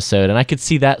last episode. And I could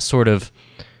see that sort of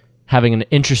having an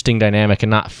interesting dynamic and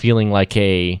not feeling like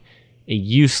a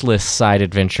useless side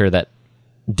adventure that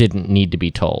didn't need to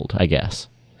be told, I guess.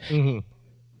 Mm-hmm.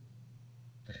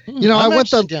 I want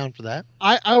down for that.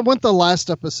 I want the last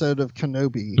episode of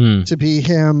Kenobi to be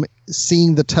him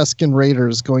seeing the Tusken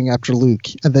Raiders going after Luke,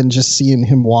 and then just seeing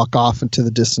him walk off into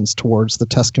the distance towards the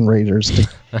Tusken Raiders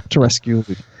to rescue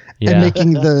Luke, and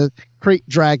making the great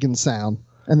dragon sound,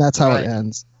 and that's how it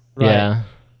ends. Right. Yeah,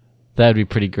 that'd be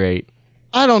pretty great.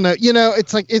 I don't know.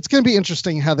 It's like it's going to be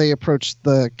interesting how they approach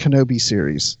the Kenobi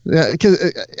series.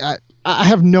 Because I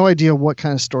have no idea what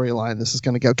kind of storyline this is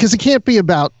going to go. Because it can't be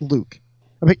about Luke,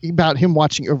 about him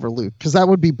watching over Luke, because that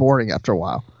would be boring after a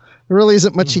while. There really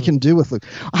isn't much he can do with Luke.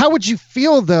 How would you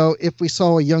feel though if we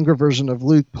saw a younger version of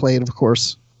Luke played, of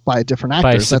course, by a different actor?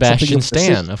 By Sebastian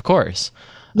Stan, of course.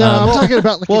 No, I'm talking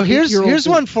about. Like, well, here's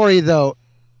one for you though.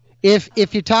 If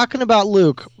you're talking about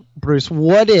Luke, Bruce,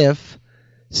 what if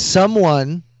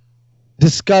someone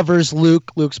discovers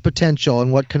Luke's potential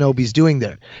and what Kenobi's doing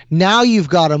there. Now you've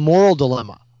got a moral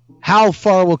dilemma. How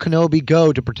far will Kenobi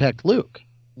go to protect Luke?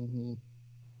 Mm-hmm.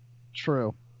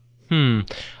 True.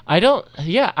 I'd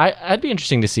be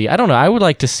interesting to see. I don't know. I would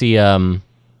like to see a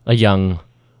young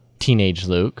teenage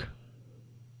Luke.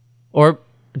 Or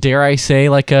dare I say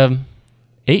like a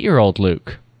 8-year-old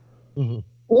Luke. Mm-hmm.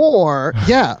 Or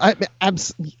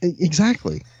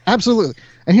exactly. Absolutely.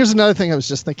 And here's another thing I was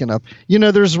just thinking of.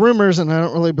 There's rumors, and I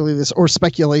don't really believe this, or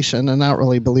speculation, and I don't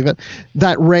really believe it,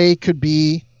 that Rey could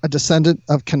be a descendant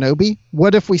of Kenobi.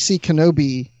 What if we see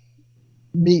Kenobi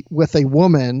meet with a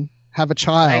woman, have a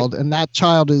child, and that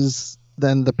child is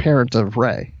then the parent of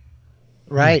Rey?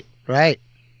 Right.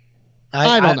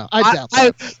 I don't know. I doubt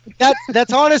that.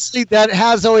 That's honestly, that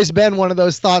has always been one of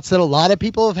those thoughts that a lot of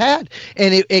people have had,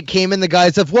 and it came in the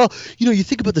guise of, well, you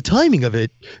think about the timing of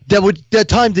it. That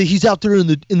time that he's out there in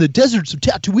the deserts of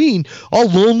Tatooine, all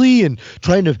lonely and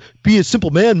trying to be a simple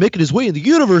man, making his way in the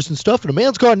universe and stuff. And a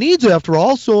man's got needs after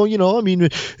all. So maybe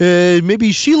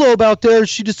Shelob out there,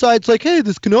 she decides like, hey,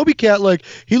 this Kenobi cat, like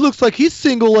he looks like he's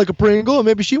single like a Pringle, and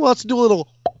maybe she wants to do a little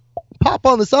pop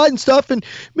on the side and stuff, and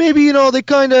maybe they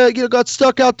kind of got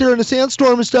stuck out there in a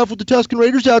sandstorm and stuff with the Tusken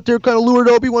Raiders out there, kind of lured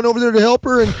Obi-Wan over there to help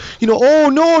her, and oh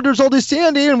no, there's all this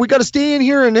sand in, and we got to stay in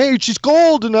here, and hey, she's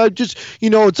cold, and I just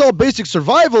it's all basic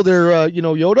survival there,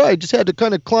 Yoda. I just had to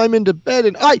kind of climb into bed,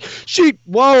 and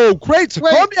whoa, great, so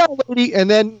calm down, lady, and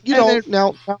then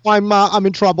now I'm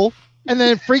in trouble. And then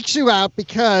it freaks you out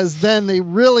because then they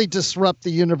really disrupt the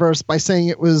universe by saying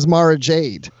it was Mara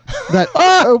Jade that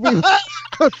Obi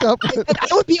hooked up with. I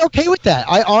would be okay with that.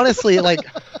 I honestly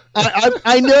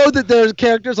I know that there's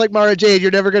characters like Mara Jade you're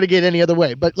never going to get any other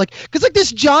way, but because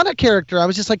this Janna character, I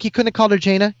was just like, you couldn't have called her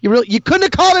Jaina. You couldn't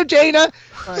have called her Jaina.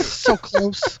 So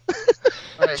close.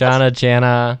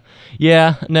 Janna.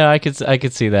 Yeah, no, I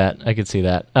could see that.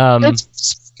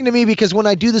 It's to me because when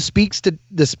I do the speech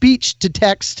to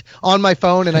text on my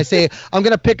phone and I say I'm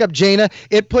gonna pick up Jaina,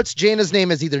 it puts Jaina's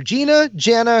name as either Gina,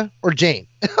 Jana, or Jane.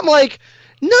 I'm like,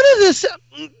 none of this,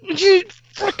 you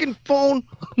freaking phone.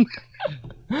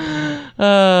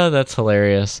 That's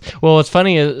hilarious. Well, what's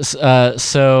funny is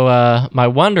my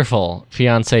wonderful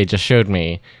fiance just showed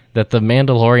me that the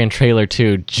Mandalorian trailer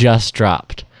 2 just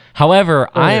dropped. However,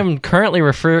 I am currently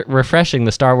refreshing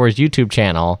the Star Wars YouTube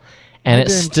channel. And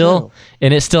it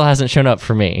still hasn't shown up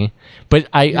for me. But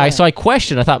I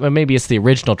questioned. I thought, well, maybe it's the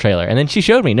original trailer. And then she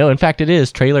showed me. No, in fact, it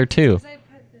is trailer 2.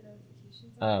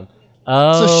 So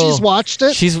she's watched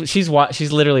it?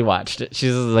 She's literally watched it.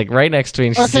 She's like right next to me.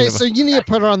 And okay, so you need to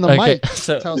put her on the mic.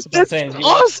 So tell us about saying,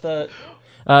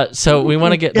 so we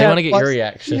want to get. They want to get your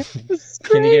reaction.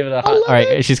 Can you give it a hot? All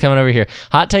right, she's coming over here.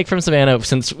 Hot take from Savannah.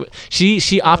 Since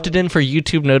she opted in for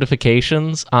YouTube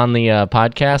notifications on the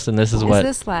podcast, and this is what.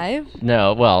 Is this live?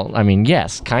 No, well, I mean,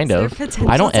 yes, kind is of. There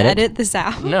potential I don't to edit this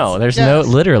out. No, there's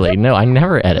literally no. I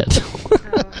never edit.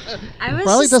 I was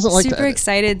Riley doesn't like super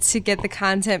excited to get the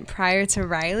content prior to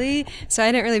Riley, so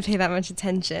I didn't really pay that much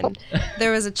attention.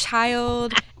 There was a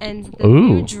child and the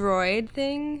new droid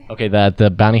thing. Okay,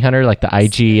 the bounty hunter, like the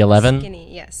IG-11.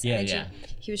 Skinny, yes. Yeah.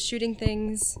 He was shooting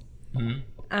things.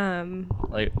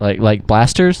 Like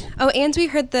blasters. Oh, and we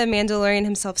heard the Mandalorian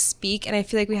himself speak, and I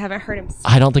feel like we haven't heard him.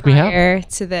 I don't think we have. Prior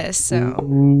to this, so that could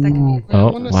be a thing.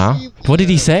 Oh wow! What did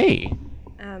he say?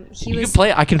 He you was. Could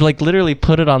play. I could literally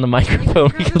put it on the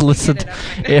microphone. We could listen.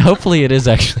 Hopefully, it is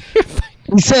actually.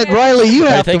 He said, "Riley, you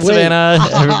have to wait." Thanks, Savannah.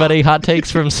 Everybody, hot takes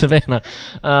from Savannah.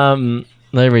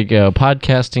 There we go.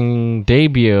 Podcasting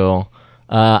debut.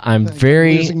 I'm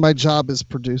losing my job as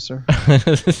producer.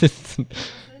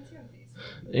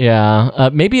 Yeah,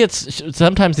 maybe it's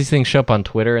sometimes these things show up on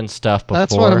Twitter and stuff. Before.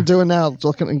 That's what I'm doing now.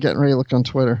 Looking and getting ready to look on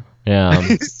Twitter. Yeah.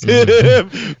 Bruce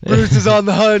is on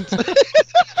the hunt.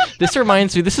 This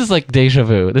reminds me. This is like deja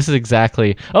vu. This is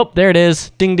exactly. Oh, there it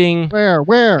is. Ding ding.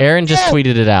 Where? Aaron just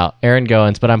tweeted it out. Aaron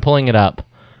Goins, but I'm pulling it up.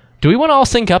 Do we want to all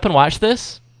sync up and watch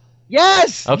this?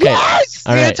 Yes. Okay. Yes.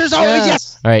 All the right. answer's always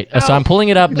yes. All right. So I'm pulling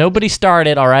it up. Nobody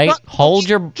started. All right. Hold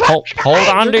on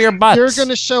to your butts. You're going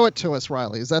to show it to us,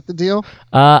 Riley. Is that the deal?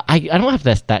 I don't have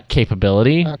that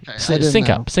capability. Okay. Sync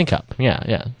up.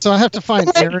 Yeah. So I have to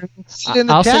find Aaron.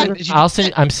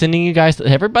 I'm sending you guys.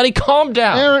 Everybody, calm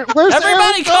down. Aaron, where's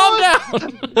everybody? Aaron Calm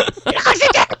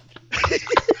down.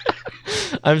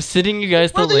 I'm sending you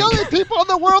guys the link. We're the only people in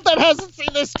the world that hasn't seen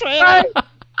this trailer.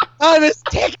 I'm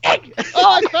ticking.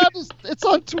 Oh, I found it's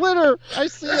on Twitter. I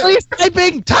see it. Please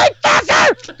type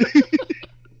faster.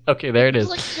 Okay, there it is.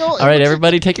 All right,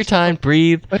 everybody, take your time,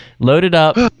 breathe, load it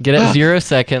up, get at 0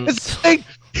 seconds.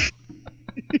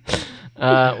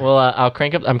 I'll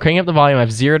crank up. I'm cranking up the volume.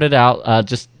 I've zeroed it out.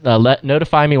 Just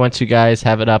notify me once you guys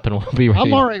have it up, and we'll be ready.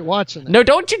 I'm already watching it. No,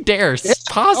 don't you dare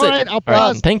pause all it. right, I'll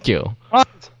pause. Thank you. All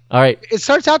right. It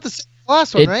starts out the same as the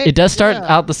last one, right? It does start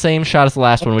out the same shot as the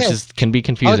last one, which can be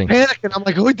confusing. I was panicking. I'm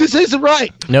like, oh, this isn't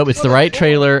right. Nope, it's the right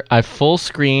trailer. I full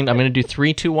screened. I'm gonna do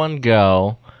 3, 2, 1,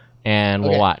 go, and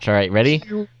we'll watch. All right, ready?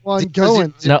 2, 1,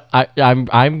 going. No,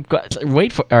 I'm.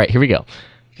 Wait for. All right, here we go.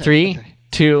 3,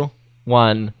 2,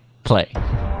 1, play.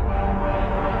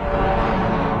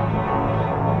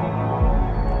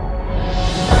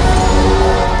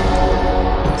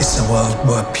 Is the world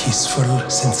more peaceful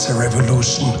since the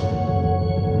revolution?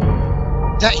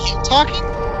 Is that you talking?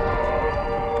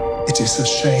 It is a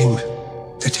shame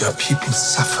that your people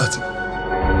suffered.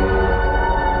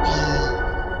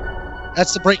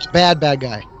 That's the Breaking Bad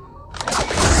guy.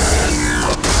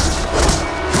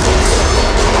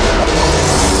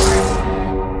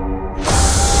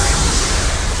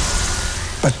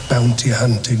 But bounty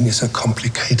hunting is a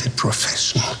complicated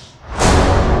profession.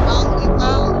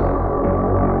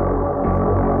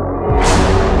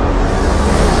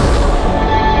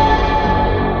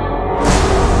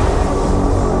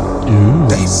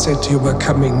 They said you were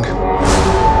coming.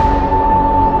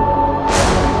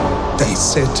 They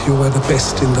said you were the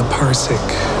best in the parsec.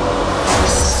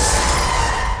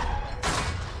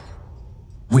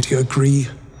 Would you agree?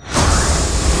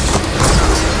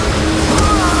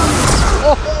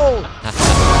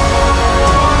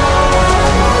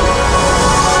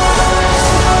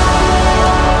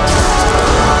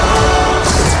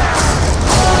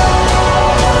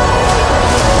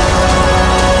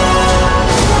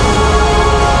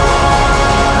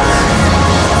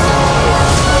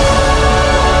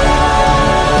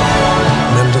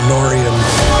 Mandalorian,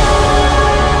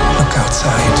 look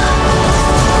outside.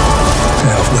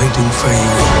 They're waiting for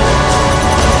you.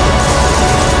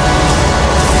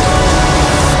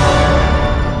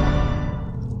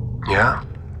 Yeah?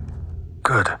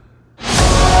 Good.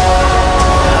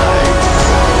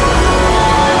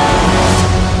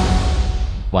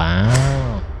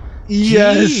 Wow.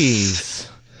 Yes. Jeez.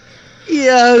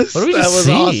 Yes. What do we that was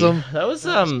see? awesome. That was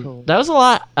cool. That was a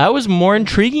lot. That was more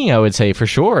intriguing, I would say, for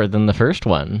sure, than the first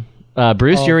one.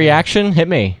 Bruce, your reaction? Hit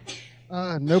me.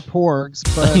 No porgs,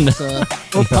 but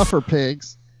no puffer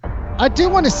pigs. I do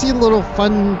want to see little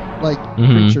fun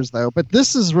creatures though, but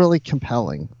this is really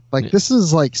compelling. Like this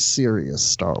is like serious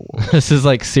Star Wars. This is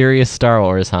like serious Star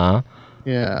Wars, huh?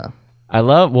 Yeah.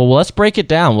 Well, let's break it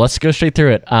down. Let's go straight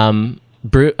through it.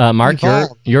 Mark,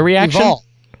 your reaction? Evolve.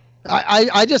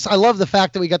 I love the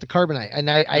fact that we got the carbonite, and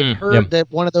I heard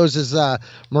that one of those is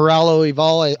Moralo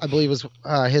Evol, I believe was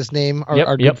his name,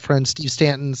 our good friend Steve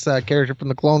Stanton's character from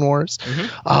the Clone Wars.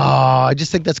 I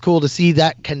just think that's cool to see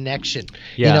that connection.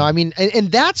 Yeah. You know, I mean,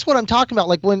 and that's what I'm talking about.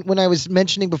 Like when I was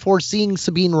mentioning before, seeing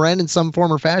Sabine Wren in some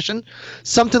form or fashion,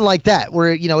 something like that,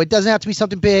 where it doesn't have to be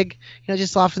something big,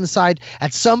 just off in the side.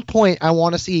 At some point, I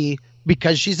want to see,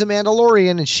 because she's a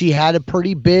Mandalorian and she had a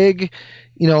pretty big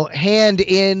hand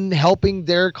in helping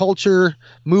their culture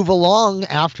move along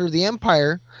after the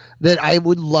Empire, that I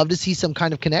would love to see some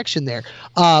kind of connection there.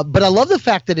 But I love the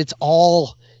fact that it's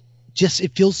all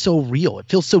it feels so real. It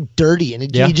feels so dirty. And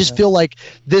you just feel like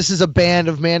this is a band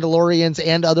of Mandalorians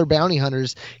and other bounty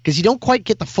hunters, because you don't quite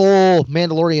get the full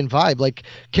Mandalorian vibe. Like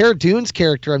Cara Dune's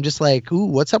character, I'm just like, ooh,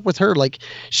 what's up with her? Like,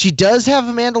 she does have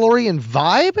a Mandalorian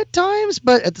vibe at times,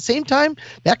 but at the same time,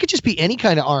 that could just be any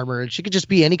kind of armor. And she could just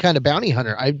be any kind of bounty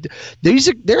hunter.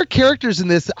 There are characters in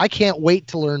this that I can't wait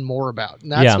to learn more about.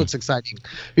 And that's what's exciting,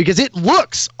 because it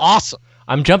looks awesome.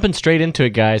 I'm jumping straight into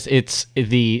it, guys.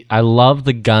 I love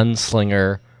the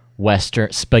gunslinger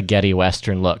spaghetti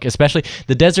western look, especially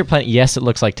the desert planet. Yes, it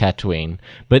looks like Tatooine,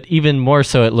 but even more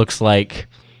so, it looks like,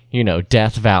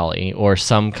 Death Valley or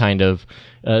some kind of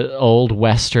old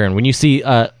western. When you see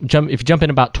if you jump in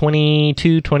about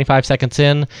 25 seconds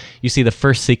in, you see the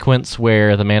first sequence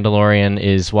where the Mandalorian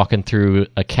is walking through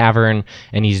a cavern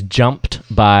and he's jumped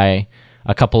by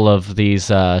a couple of these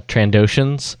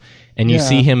Trandoshans. And you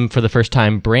see him for the first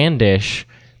time brandish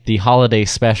the holiday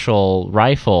special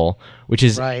rifle, which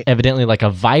is evidently like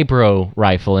a vibro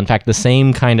rifle. In fact, the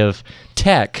same kind of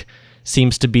tech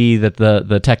seems to be that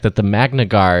the tech that the Magna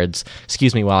Guards,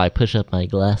 excuse me while I push up my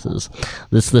glasses,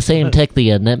 this is the same tech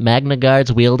the Magna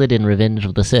Guards wielded in Revenge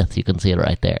of the Sith. You can see it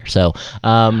right there. So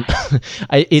I'm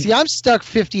stuck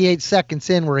 58 seconds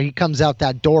in where he comes out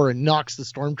that door and knocks the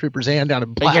stormtrooper's hand out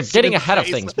and blasts. You're getting ahead of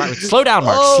things. Slow down,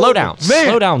 Mark. Slow down.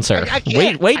 Slow down, sir.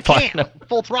 Wait for it.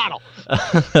 full throttle.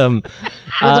 um,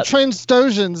 Well, the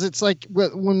Transdosians, it's like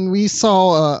when we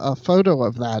saw a photo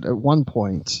of that at one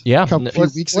point. Yeah. A few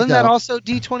weeks ago. Wasn't that also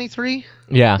D23?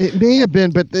 yeah. It may have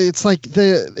been, but it's like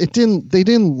they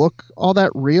didn't look all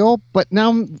that real. But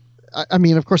now, I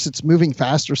mean, of course, it's moving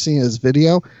faster. Seeing it as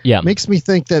video, makes me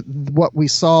think that what we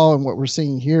saw and what we're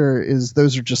seeing here is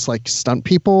those are just like stunt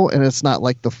people, and it's not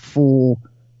like the full,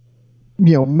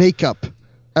 makeup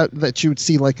that you would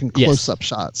see like in close-up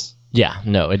shots. Yeah.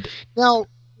 No. Now,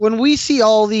 when we see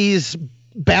all these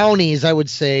bounties, I would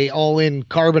say all in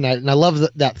carbonite, and I love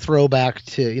that throwback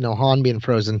to Han being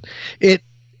frozen. It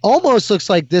almost looks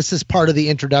like this is part of the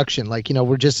introduction. Like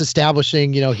we're just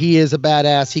establishing he is a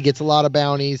badass. He gets a lot of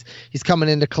bounties. He's coming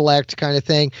in to collect, kind of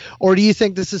thing. Or do you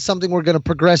think this is something we're going to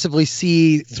progressively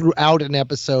see throughout an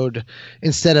episode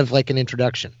instead of like an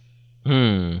introduction?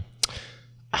 No.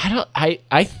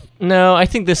 I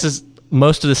think this is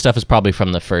most of this stuff is probably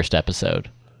from the first episode.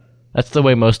 That's the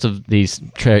way most of these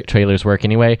trailers work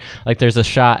anyway. Like there's a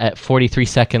shot at 43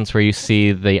 seconds where you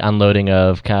see the unloading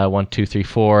of kind of 1, 2, 3,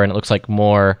 4, and it looks like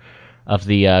more of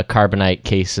the carbonite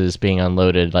cases being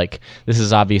unloaded. Like this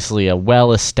is obviously a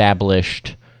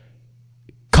well-established,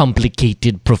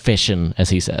 complicated profession, as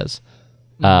he says.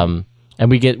 And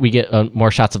we get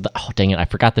more shots of the. Oh dang it! I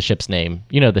forgot the ship's name.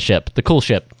 The ship, the cool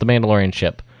ship, the Mandalorian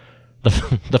ship,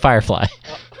 the Firefly.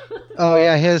 Oh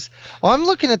yeah, I'm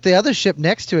looking at the other ship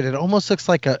next to it. It almost looks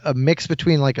like a mix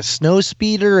between like a snow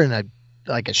speeder and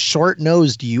a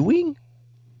short-nosed U-wing.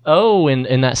 Oh,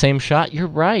 in that same shot, you're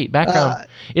right. Background,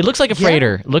 it looks like a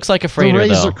freighter. It looks like a freighter, the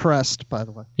Razor though. Crest, by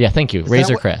the way. Yeah, thank you,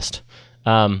 Razor Crest.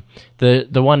 The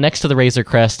one next to the Razor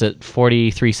Crest at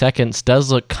 43 seconds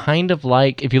does look kind of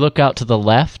like, if you look out to the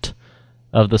left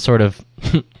of the sort of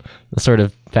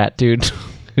fat dude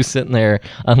who's sitting there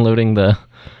unloading the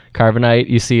carbonite,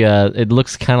 you see it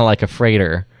looks kind of like a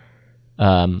freighter,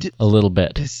 a little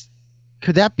bit.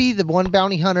 Could that be the one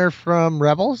bounty hunter from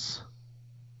Rebels?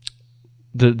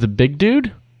 The big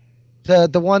dude? The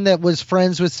one that was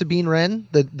friends with Sabine Wren,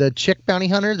 the chick bounty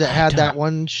hunter that had that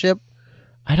one ship?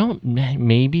 I don't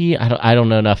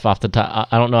know enough off the top.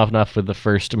 I don't know enough with the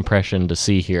first impression to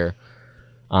see here.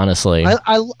 Honestly,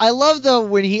 I love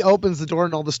when he opens the door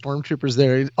and all the stormtroopers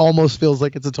there. It almost feels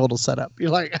like it's a total setup. You're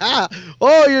like,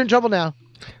 you're in trouble now.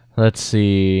 Let's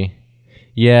see.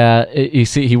 Yeah, you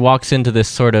see, he walks into this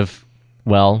sort of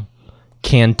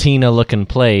cantina-looking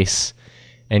place,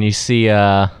 and you see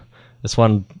this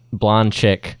one blonde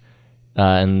chick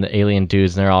and the alien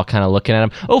dudes, and they're all kind of looking at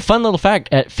him. Oh, fun little fact: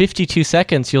 at 52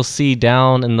 seconds, you'll see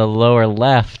down in the lower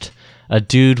left a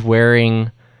dude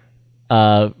wearing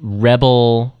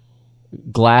rebel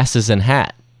glasses and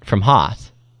hat from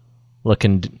Hoth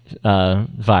looking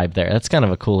vibe there. That's kind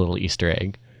of a cool little Easter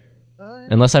egg,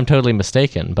 unless I'm totally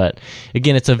mistaken. But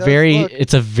again, it's a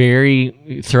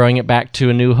very throwing it back to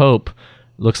A New Hope.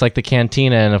 Looks like the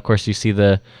cantina, and of course you see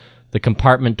the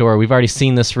compartment door. We've already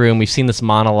seen this room. We've seen this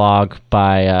monologue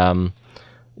by I'm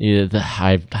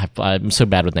so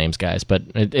bad with names, guys, but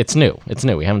it's new. It's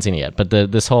new. We haven't seen it yet. But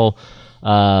this whole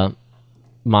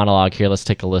monologue here. Let's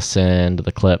take a listen to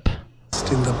the clip.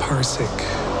 In the parsec.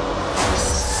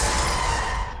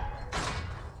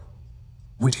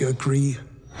 Would you agree?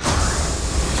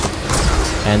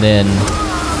 And then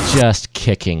just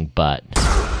kicking butt.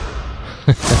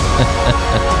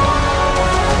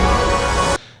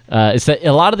 It's that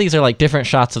a lot of these are like different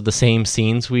shots of the same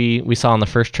scenes we saw in the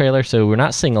first trailer, so we're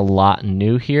not seeing a lot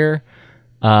new here.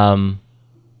 Well,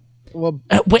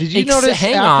 did you notice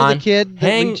after the kid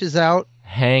that reaches out?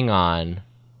 Hang on.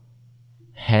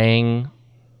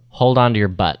 Hold on to your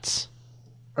butts.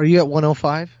 Are you at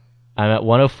 105? I'm at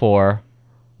 104.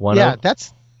 Yeah,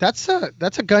 that's a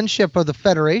gunship of the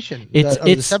Federation. It's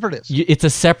the Separatists. It's a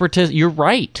Separatist. You're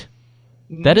right.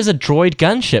 That is a droid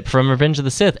gunship from Revenge of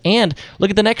the Sith. And look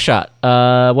at the next shot.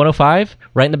 105,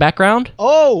 right in the background.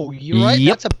 Oh, you're right.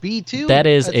 Yep. That's a B2. That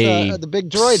is the big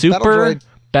droid. Super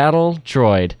battle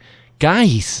droid.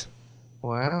 Guys.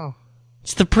 Wow.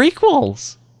 It's the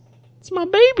prequels. It's my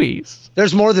babies.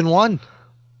 There's more than one.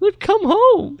 They've come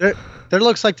home. There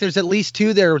looks like there's at least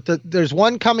two there. There's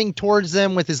one coming towards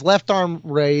them with his left arm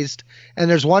raised, and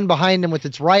there's one behind him with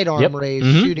its right arm raised,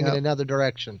 shooting in another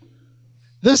direction.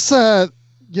 This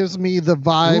gives me the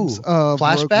vibes of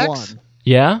flashbacks? Rogue One.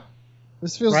 Yeah?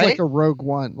 This feels like a Rogue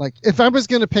One. Like, if I was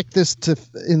going to pick this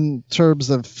in terms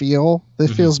of feel, it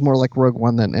feels more like Rogue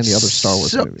One than any other Star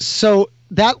Wars movie. So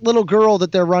that little girl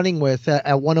that they're running with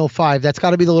at 105, that's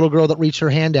got to be the little girl that reached her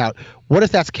hand out. What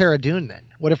if that's Cara Dune then?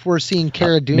 What if we're seeing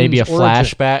Cara Dune's maybe a origin?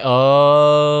 flashback?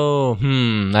 Oh,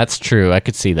 that's true. I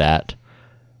could see that.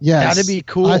 Yes, that'd be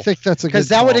cool. I think that's a good because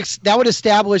that would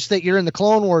establish that you're in the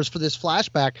Clone Wars for this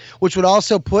flashback, which would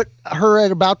also put her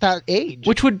at about that age.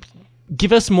 Which would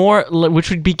give us more. Which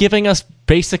would be giving us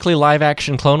basically live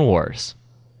action Clone Wars,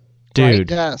 dude. Right,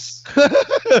 yes,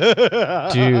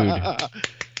 dude.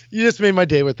 You just made my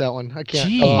day with that one. I can't.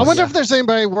 Jeez. I wonder if there's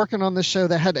anybody working on this show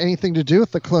that had anything to do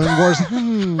with the Clone Wars.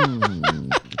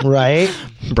 Right?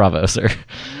 Bravo, sir.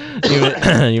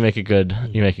 You make a good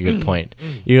point.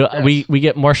 We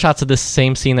get more shots of this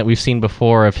same scene that we've seen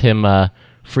before of him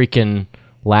freaking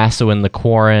lassoing the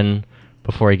Quarren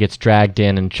before he gets dragged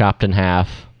in and chopped in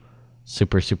half.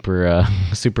 Super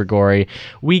gory.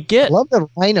 We get love the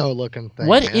rhino looking thing.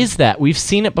 What is that? We've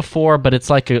seen it before, but it's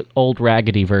like an old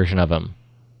raggedy version of him.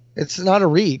 It's not a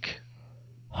reek.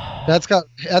 That's got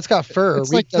fur.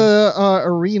 It's like the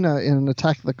arena in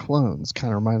Attack of the Clones.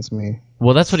 Kind of reminds me.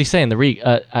 Well, that's what he's saying. The reek.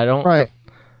 I don't. Right.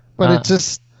 But it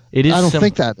is. I don't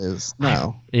think that is.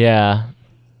 No. Yeah.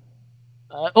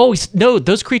 No.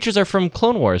 Those creatures are from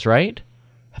Clone Wars, right?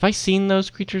 Have I seen those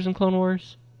creatures in Clone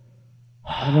Wars?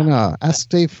 I don't know. Ask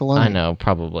Dave Filoni. I know,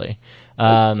 probably.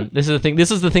 This is the thing.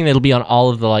 This is the thing that'll be on all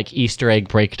of the like Easter egg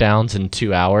breakdowns in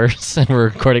 2 hours, and we're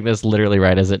recording this literally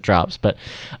right as it drops. But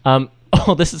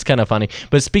this is kind of funny.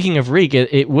 But speaking of reek,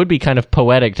 it would be kind of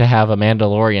poetic to have a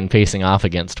Mandalorian facing off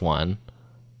against one.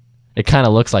 It kind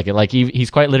of looks like it. Like he's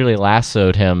quite literally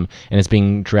lassoed him and is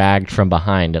being dragged from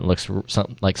behind. It looks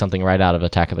like something right out of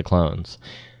Attack of the Clones.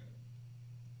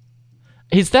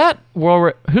 Is that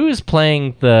who is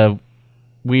playing the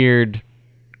weird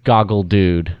goggle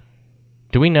dude?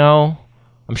 Do we know?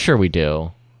 I'm sure we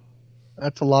do.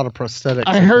 That's a lot of prosthetics.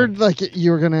 I heard like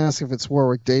you were going to ask if it's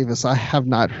Warwick Davis. I have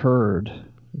not heard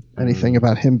anything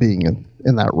about him being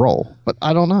in that role, but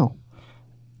I don't know.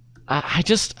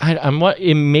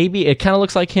 Maybe it kind of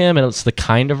looks like him, and it's the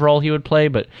kind of role he would play.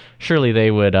 But surely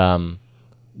they would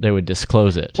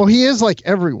disclose it. Well, he is like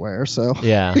everywhere, so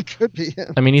yeah, it could be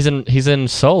him. I mean, he's in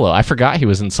Solo. I forgot he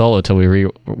was in Solo till we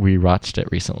rewatched it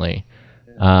recently.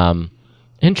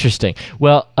 Interesting.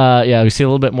 Well, we see a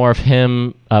little bit more of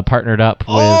him partnered up with.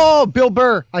 Oh, Bill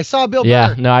Burr! I saw Bill Burr.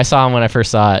 Yeah, no, I saw him when I first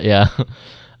saw it. Yeah.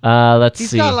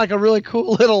 He's see. Got like a really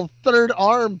cool little third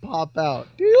arm pop out.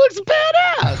 Dude, he looks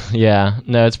badass. Yeah,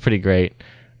 no, it's pretty great.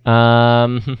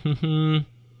 Yeah,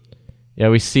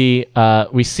 we see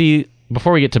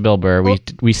before we get to Bill Burr,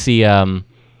 we see Cara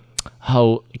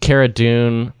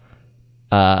Dune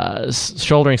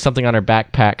shouldering something on her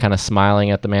backpack, kind of smiling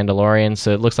at the Mandalorian.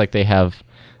 So it looks like they have.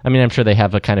 I mean, I'm sure they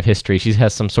have a kind of history. She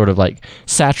has some sort of like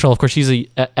satchel. Of course, she's a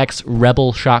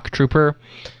ex-rebel shock trooper.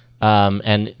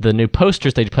 And the new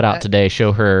posters they put out today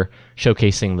show her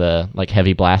showcasing the like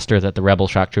heavy blaster that the rebel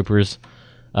shock troopers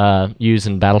use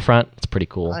in Battlefront. It's pretty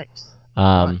cool. Nice.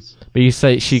 But you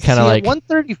say she kind of like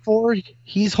 134.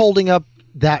 He's holding up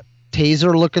that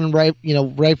taser-looking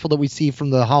rifle that we see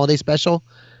from the holiday special.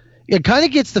 It kind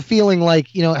of gets the feeling like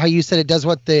how you said it does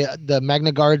what the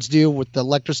Magna Guards do with the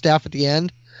Electro Staff at the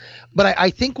end. But I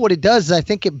think what it does is I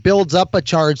think it builds up a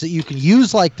charge that you can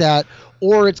use like that.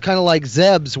 Or it's kind of like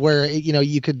Zeb's, where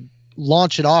you could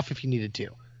launch it off if you needed to.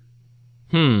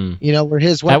 Where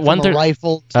his went from a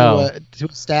rifle to a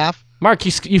staff. Mark,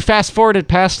 you fast forwarded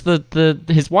past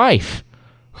his wife,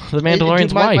 the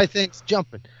Mandalorian's wife. My thing's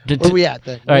jumping. Where are we at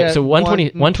then? All right, so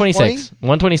 126.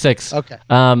 126. Okay.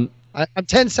 I'm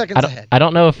 10 seconds ahead. I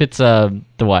don't know if it's the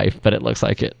wife, but it looks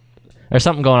like it. There's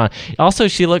something going on. Also,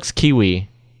 she looks Kiwi,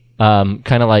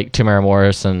 kind of like Tamara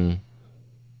Morrison,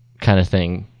 kind of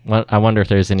thing. I wonder if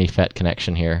there's any Fett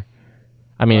connection here.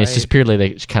 I mean, It's just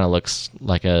purely she kind of looks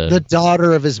like the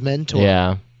daughter of his mentor.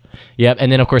 Yeah, yep.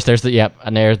 And then of course there's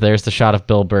there's the shot of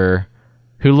Bill Burr,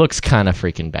 who looks kind of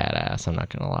freaking badass. I'm not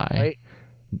gonna lie. Right.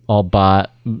 All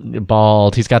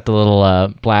bald. He's got the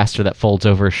little blaster that folds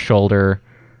over his shoulder.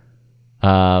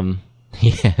 Yeah,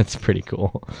 it's pretty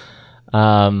cool.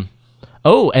 And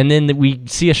then we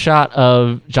see a shot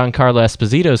of Giancarlo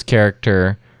Esposito's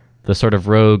character, the sort of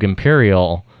rogue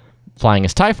Imperial, flying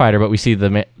his TIE fighter, but we see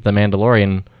the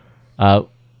Mandalorian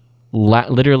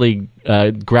literally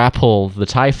grapple the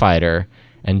TIE fighter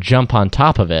and jump on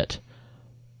top of it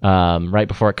right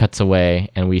before it cuts away,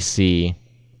 and we see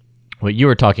what you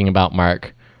were talking about,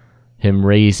 Mark, him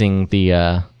raising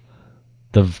the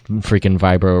freaking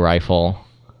vibro rifle,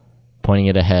 pointing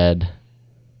it ahead.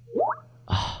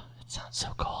 Oh, it sounds so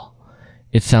cool.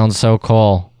 It sounds so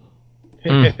cool.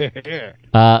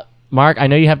 Mark, I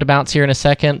know you have to bounce here in a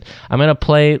second. I'm gonna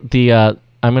play the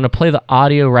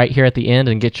audio right here at the end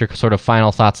and get your sort of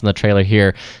final thoughts on the trailer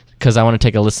here, because I want to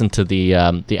take a listen to the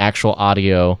actual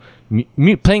audio,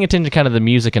 paying attention to kind of the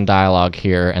music and dialogue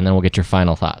here, and then we'll get your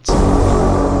final thoughts.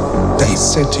 They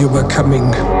said you were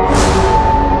coming.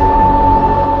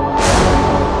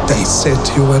 They said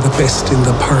you were the best in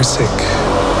the parsec.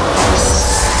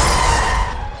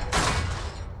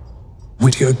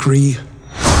 Would you agree?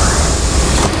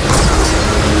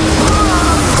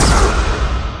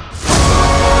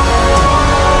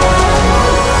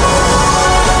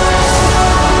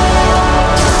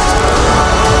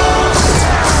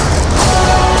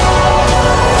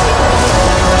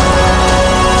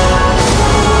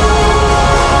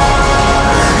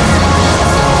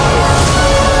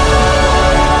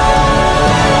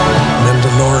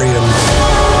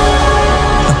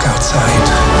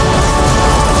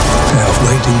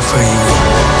 For you.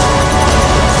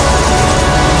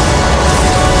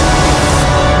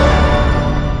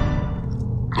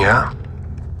 Yeah?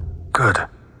 Good.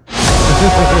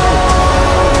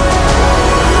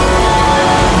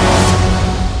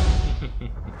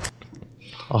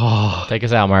 Oh, take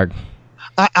us out, Mark.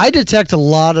 I detect a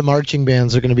lot of marching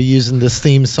bands are going to be using this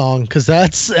theme song because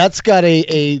that's got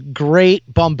a great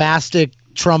bombastic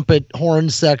trumpet horn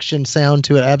section sound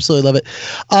to it. I absolutely love it.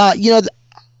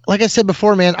 Like I said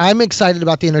before, man, I'm excited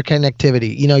about the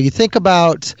interconnectivity. You think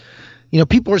about,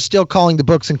 people are still calling the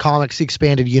books and comics the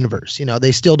expanded universe.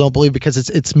 They still don't believe because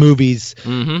it's movies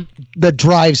that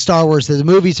drive Star Wars. The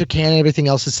movies are canon, everything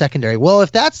else is secondary. Well,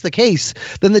 if that's the case,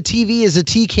 then the TV is a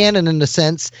T-canon in a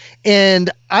sense, and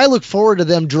I look forward to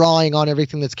them drawing on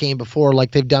everything that's came before,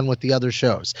 like they've done with the other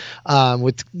shows.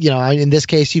 In this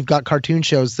case, you've got cartoon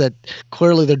shows that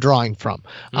clearly they're drawing from.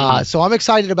 So I'm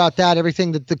excited about that.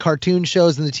 Everything that the cartoon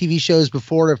shows and the TV shows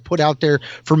before have put out there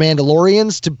for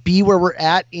Mandalorians to be where we're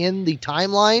at in the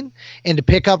timeline and to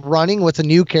pick up running with a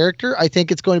new character, I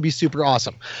think it's going to be super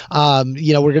awesome. We're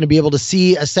going to be able to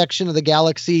see a section of the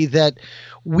galaxy that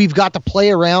we've got to play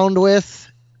around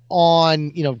with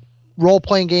on,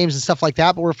 role-playing games and stuff like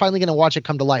that, but we're finally going to watch it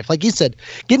come to life. Like you said,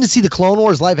 getting to see the Clone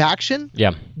Wars live action,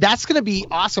 that's going to be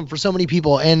awesome for so many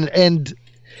people. And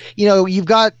you've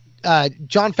got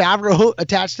Jon Favreau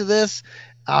attached to this.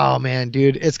 Oh, man,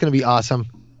 dude, it's going to be awesome.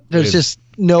 There's just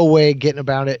no way getting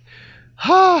about it.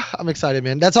 I'm excited,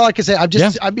 man. That's all I can say.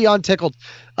 I'm beyond tickled.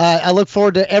 I look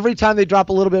forward to every time they drop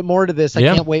a little bit more to this. I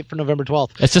can't wait for November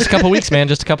 12th. It's just a couple weeks, man.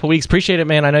 Just a couple weeks. Appreciate it,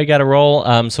 man. I know you got to roll.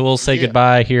 So we'll say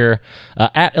goodbye here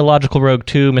at Illogical Rogue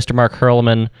 2, Mr. Mark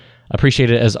Hurlman.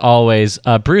 Appreciate it as always.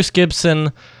 Bruce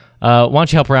Gibson, why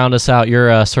don't you help round us out?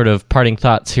 Your sort of parting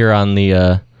thoughts here on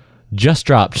the just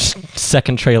dropped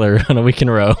second trailer on a week in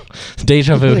a row.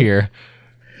 Deja vu here.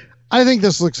 I think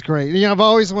this looks great. I've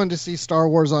always wanted to see Star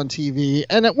Wars on TV.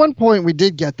 And at one point we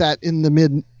did get that in the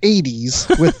mid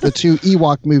 80s with the two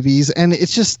Ewok movies. And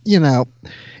it's just,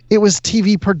 it was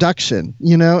TV production,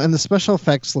 and the special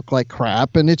effects look like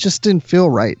crap and it just didn't feel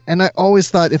right. And I always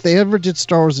thought if they ever did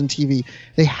Star Wars on TV,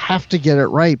 they have to get it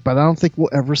right. But I don't think we'll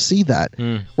ever see that.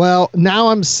 Well, now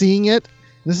I'm seeing it.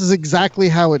 This is exactly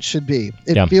how it should be.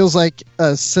 It feels like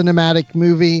a cinematic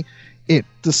movie.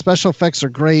 The special effects are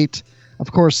great.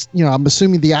 Of course, I'm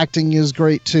assuming the acting is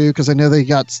great too, because I know they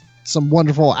got some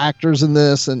wonderful actors in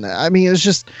this. And I mean, it's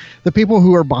just the people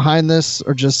who are behind this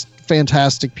are just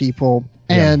fantastic people.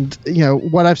 And,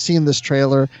 what I've seen in this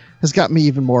trailer has got me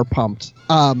even more pumped.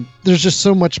 There's just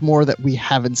so much more that we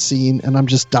haven't seen, and I'm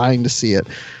just dying to see it.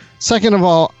 Second of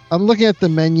all, I'm looking at the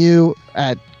menu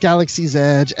at Galaxy's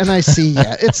Edge, and I see,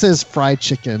 it says fried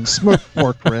chicken, smoked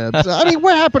pork ribs. I mean,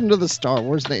 what happened to the Star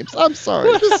Wars names? I'm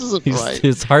sorry, this isn't right.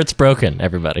 His heart's broken,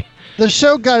 everybody. The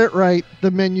show got it right,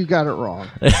 the menu got it wrong.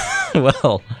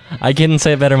 Well, I couldn't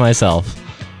say it better myself.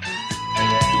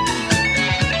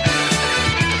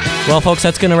 Well, folks,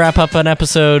 that's going to wrap up another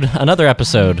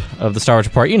episode of the Star Wars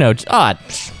Report.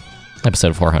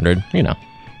 Episode 400,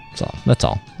 That's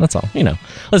all.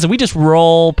 Listen, we just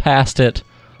roll past it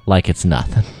like it's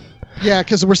nothing. Yeah,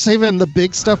 because we're saving the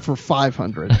big stuff for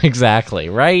 500. Exactly,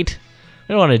 right?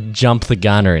 We don't want to jump the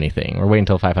gun or anything. We're waiting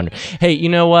until 500. Hey, you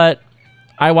know what?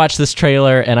 I watched this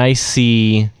trailer and I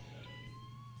see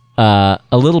a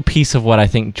little piece of what I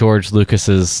think George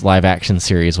Lucas's live action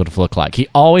series would have looked like. He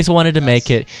always wanted to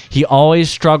make it. He always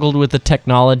struggled with the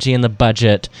technology and the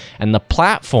budget and the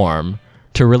platform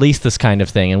to release this kind of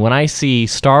thing. And when I see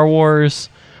Star Wars,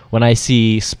 when I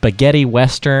see spaghetti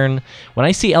western, when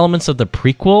I see elements of the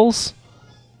prequels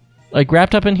like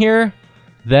wrapped up in here,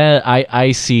 then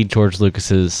I see George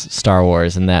Lucas's Star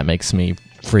Wars, and that makes me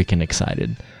freaking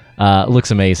excited. Looks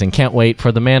amazing. Can't wait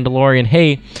for The Mandalorian.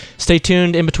 Hey, stay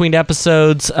tuned in between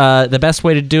episodes. The best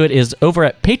way to do it is over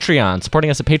at Patreon.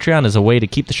 Supporting us at Patreon is a way to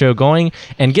keep the show going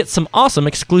and get some awesome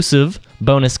exclusive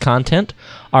bonus content.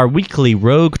 Our weekly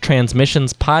Rogue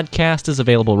Transmissions podcast is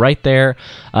available right there.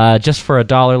 Just for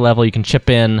 $1 level, you can chip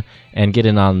in and get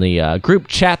in on the group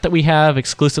chat that we have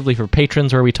exclusively for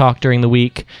patrons where we talk during the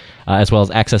week, as well as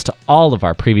access to all of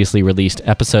our previously released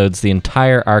episodes, the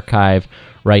entire archive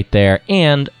right there.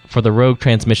 And for the Rogue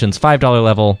Transmissions $5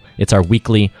 level, it's our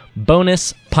weekly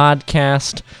bonus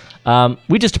podcast.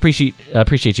 We just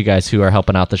appreciate you guys who are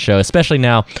helping out the show, especially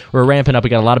now we're ramping up. We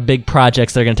got a lot of big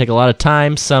projects that are going to take a lot of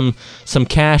time, some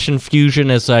cash infusion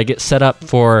as I get set up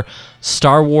for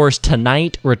Star Wars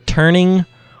Tonight returning.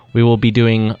 We will be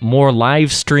doing more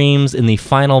live streams in the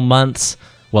final month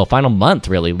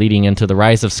really, leading into The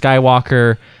Rise of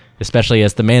Skywalker, especially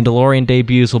as The Mandalorian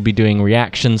debuts. We'll be doing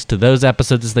reactions to those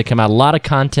episodes as they come out. A lot of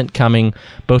content coming,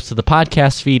 both to the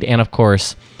podcast feed and, of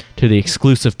course, to the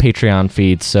exclusive Patreon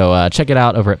feed. So check it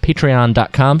out over at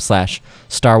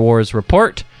patreon.com/Star Wars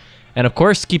Report. And, of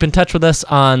course, keep in touch with us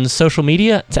on social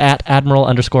media. It's at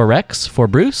Admiral_Rex for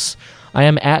Bruce. I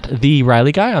am at The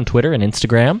Riley Guy on Twitter and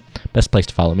Instagram. Best place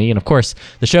to follow me. And, of course,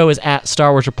 the show is at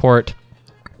Star Wars Report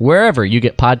wherever you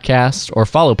get podcasts or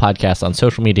follow podcasts on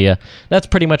social media. That's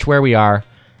pretty much where we are.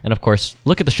 And, of course,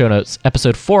 look at the show notes,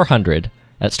 episode 400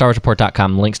 at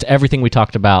StarWarsReport.com. Links to everything we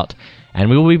talked about. And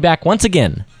we will be back once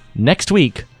again next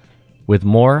week with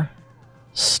more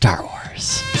Star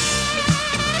Wars.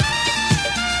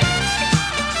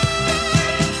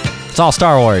 It's all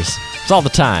Star Wars. It's all the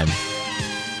time.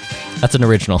 That's an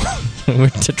original. We're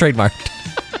trademarked.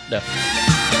 No.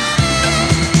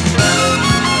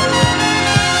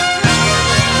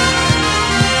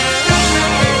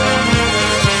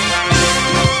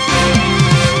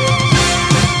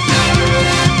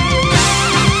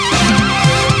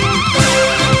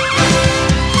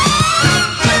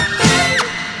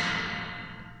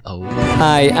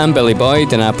 Hi, I'm Billy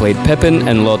Boyd and I played Pippin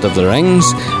in Lord of the Rings,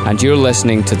 and you're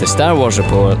listening to the Star Wars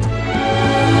Report.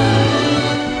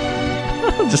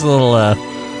 Just a little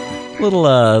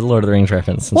Lord of the Rings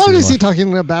reference. What is he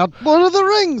talking about? Lord of the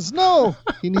Rings? No,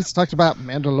 he needs to talk about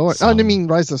Mandalorian. I mean,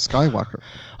 Rise of Skywalker.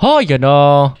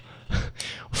 Oh,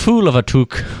 fool of a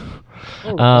took.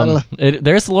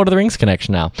 There's the Lord of the Rings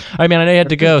connection now. All right, man, I know you had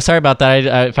to go. Sorry about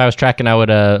that. If I was tracking, I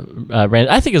would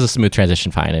I think it was a smooth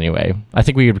transition fine anyway. I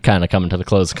think we were kind of coming to the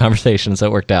close of the conversation, so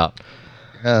it worked out.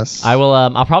 Yes. I will.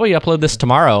 I'll probably upload this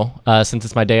tomorrow since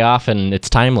it's my day off and it's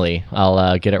timely.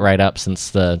 I'll get it right up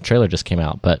since the trailer just came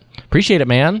out. But appreciate it,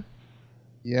 man.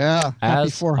 Yeah.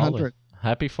 Happy 400.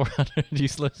 Happy 400. You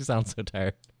sound so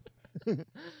tired. All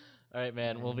right,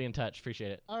 man. We'll be in touch.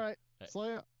 Appreciate it. All right. See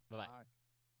ya. Bye-bye.